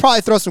 we'll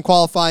probably throw some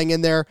qualifying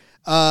in there.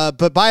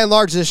 But by and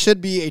large, this should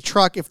be a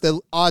truck if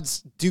the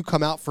odds do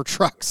come out for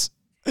trucks.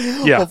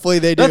 Yeah. Hopefully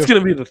they do. That's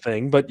going to be the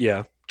thing. But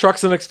yeah,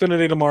 trucks and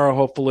Xfinity tomorrow,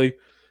 hopefully,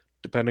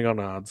 depending on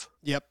odds.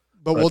 Yep.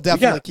 But we'll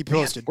definitely keep you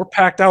posted. We're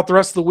packed out the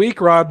rest of the week,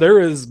 Rod. There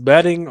is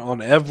betting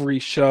on every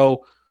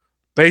show,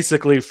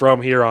 basically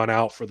from here on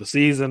out for the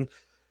season.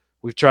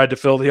 We've tried to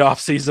fill the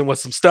off season with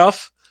some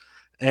stuff,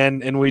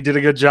 and we did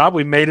a good job.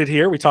 We made it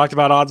here. We talked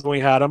about odds when we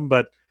had them,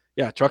 but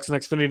yeah, trucks and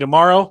Xfinity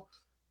tomorrow.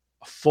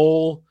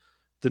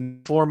 The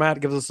format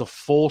gives us a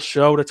full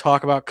show to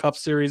talk about Cup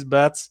Series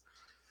bets.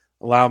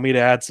 Allow me to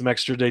add some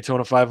extra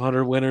Daytona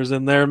 500 winners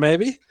in there,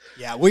 maybe.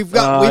 Yeah, we've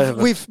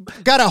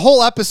got a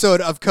whole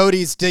episode of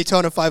Cody's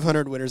Daytona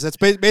 500 winners. That's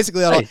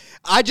basically all.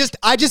 I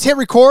just hit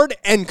record,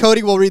 and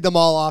Cody will read them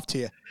all off to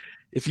you.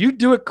 If you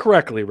do it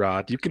correctly,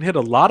 Rod, you can hit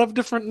a lot of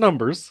different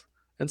numbers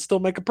and still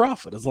make a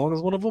profit as long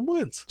as one of them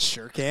wins.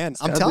 Sure can.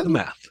 It's I'm telling you,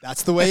 math.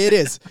 That's the way it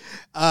is.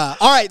 All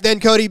right, then,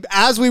 Cody,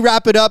 as we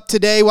wrap it up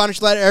today, why don't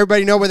you let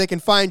everybody know where they can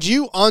find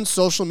you on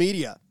social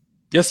media?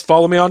 Yes,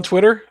 follow me on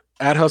Twitter,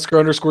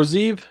 @Husker_Zeev.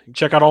 You can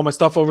check out all my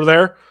stuff over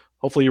there.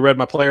 Hopefully you read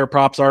my player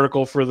props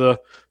article for the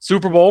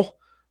Super Bowl.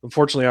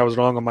 Unfortunately, I was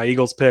wrong on my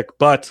Eagles pick,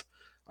 but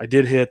I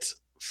did hit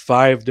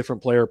 5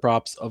 different player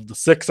props of the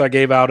 6 I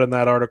gave out in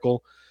that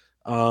article.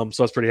 So I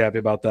was pretty happy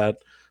about that.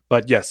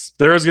 But yes,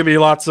 there is going to be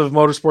lots of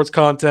motorsports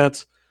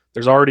content.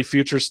 There's already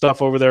future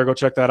stuff over there. Go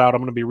check that out.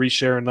 I'm going to be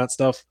resharing that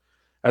stuff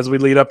as we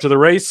lead up to the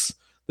race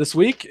this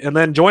week. And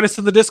then join us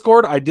in the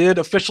Discord. I did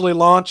officially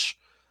launch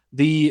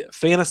the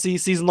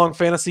season-long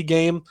fantasy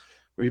game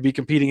where you'll be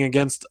competing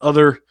against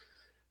other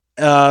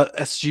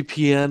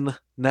SGPN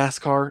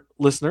NASCAR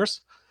listeners.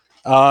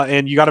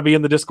 And you got to be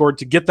in the Discord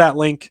to get that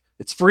link.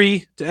 It's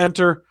free to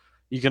enter.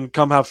 You can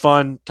come have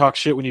fun, talk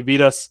shit when you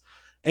beat us.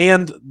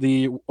 And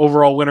the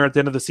overall winner at the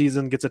end of the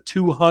season gets a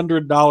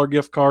 $200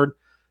 gift card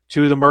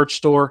to the merch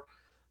store.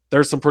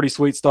 There's some pretty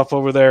sweet stuff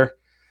over there.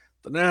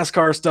 The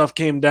NASCAR stuff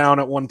came down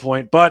at one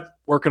point, but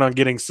working on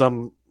getting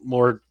some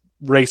more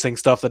racing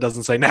stuff that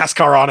doesn't say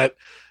NASCAR on it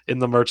in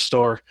the merch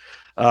store.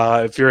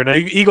 If you're an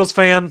Eagles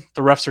fan,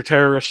 the Refs Are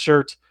Terrorists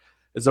shirt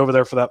is over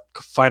there for that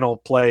final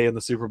play in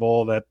the Super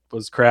Bowl that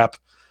was crap.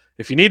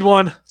 If you need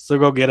one, so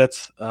go get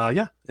it.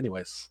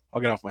 Anyways,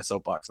 I'll get off my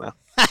soapbox now.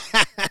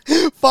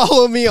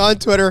 Follow me on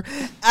Twitter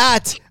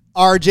at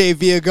RJ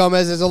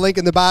Villagomez. There's a link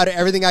in the bio to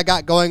everything I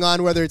got going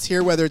on, whether it's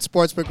here, whether it's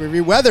Sportsbook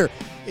Review, whether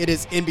it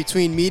is in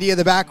between media.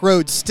 The Back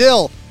Road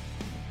still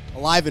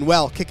alive and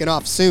well, kicking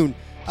off soon.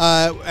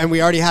 And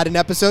we already had an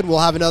episode. We'll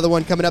have another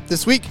one coming up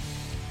this week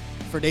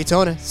for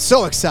Daytona.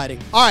 So exciting.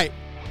 All right,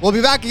 we'll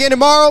be back again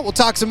tomorrow. We'll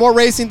talk some more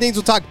racing things.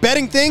 We'll talk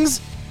betting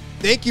things.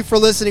 Thank you for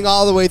listening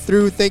all the way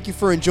through. Thank you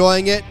for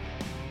enjoying it.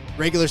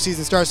 Regular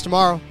season starts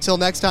tomorrow. Till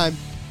next time.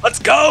 Let's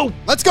go!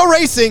 Let's go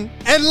racing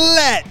and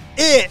let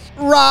it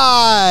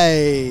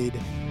ride.